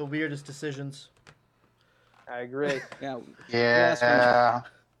people make the weirdest decisions. I agree. Yeah. Yeah.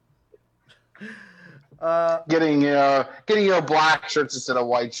 Getting black shirts instead of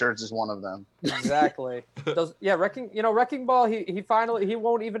white shirts is one of them. Exactly. Wrecking Ball, he finally, he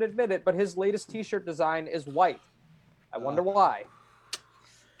won't even admit it, but his latest t-shirt design is white. I wonder why.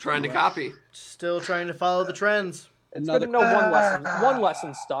 Trying to copy. Still trying to follow the trends. It's good to know one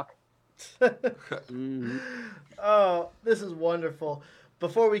lesson stuck. Mhm. Oh, this is wonderful.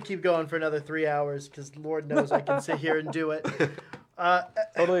 Before we keep going for another 3 hours, because Lord knows I can sit here and do it.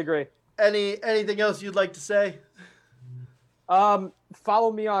 Totally agree. Anything else you'd like to say?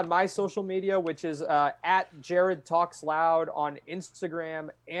 Follow me on my social media, which is at Jared Talks Loud on Instagram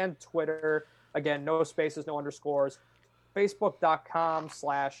and Twitter. Again, no spaces, no underscores.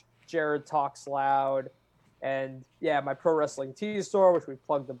 Facebook.com/Jared Talks Loud. And my Pro Wrestling Tees store, which we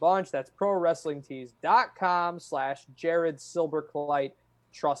plugged a bunch. That's ProWrestlingTees.com/Jared Silberkleit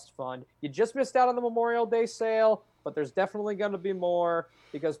Trust Fund. You just missed out on the Memorial Day sale. but there's definitely going to be more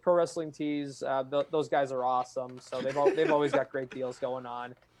because Pro Wrestling Tees, those guys are awesome. So they've always got great deals going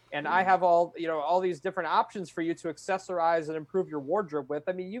on. And I have all these different options for you to accessorize and improve your wardrobe with.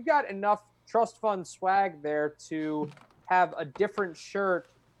 I mean, you've got enough trust fund swag there to have a different shirt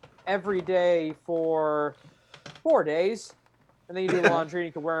every day for 4 days. And then you do laundry and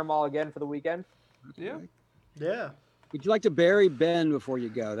you can wear them all again for the weekend. Yeah. Yeah. Would you like to bury Ben before you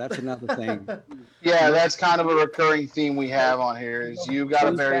go? That's another thing. Yeah, that's kind of a recurring theme we have on here. Is you got to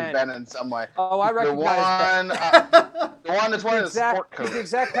Who's bury Ben? Ben in some way. Oh, I The recognize one, the one that's wearing the sport He's coat. the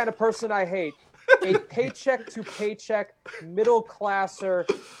exact kind of person I hate. A paycheck to paycheck middle classer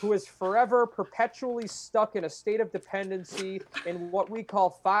who is forever perpetually stuck in a state of dependency in what we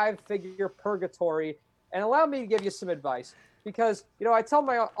call 5-figure purgatory. And allow me to give you some advice. Because, I tell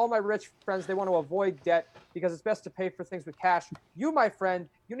all my rich friends they want to avoid debt because it's best to pay for things with cash. You, my friend,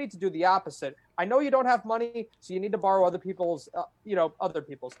 you need to do the opposite. I know you don't have money, so you need to borrow other people's.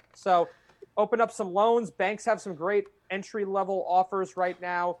 So open up some loans. Banks have some great entry-level offers right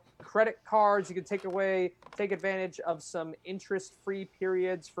now. Credit cards, you can take advantage of some interest-free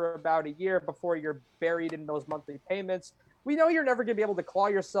periods for about a year before you're buried in those monthly payments. We know you're never going to be able to claw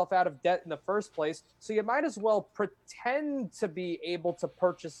yourself out of debt in the first place, so you might as well pretend to be able to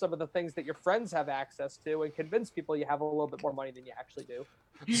purchase some of the things that your friends have access to and convince people you have a little bit more money than you actually do.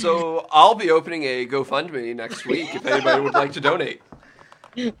 So I'll be opening a GoFundMe next week if anybody would like to donate.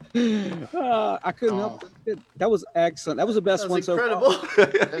 I couldn't help it. That was excellent. That was the best That one was so incredible. far.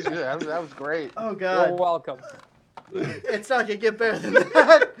 That's good. That was great. Oh, You're God. welcome. It's not going to get better than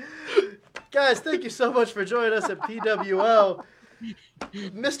that. Guys, thank you so much for joining us at PWO.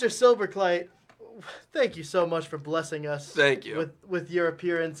 Mr. Silverclite, thank you so much for blessing us. Thank you. With your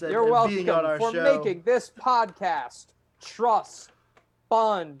appearance and, You're and welcome being on our for show. making this podcast trust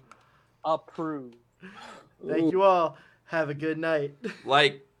fund approved. Thank you all. Have a good night.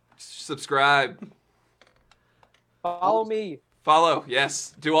 Like, subscribe, Follow me. follow.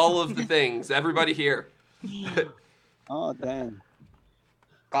 Yes, do all of the things. Everybody here. Oh, damn.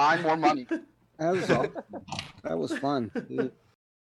 Find more money. That was fun.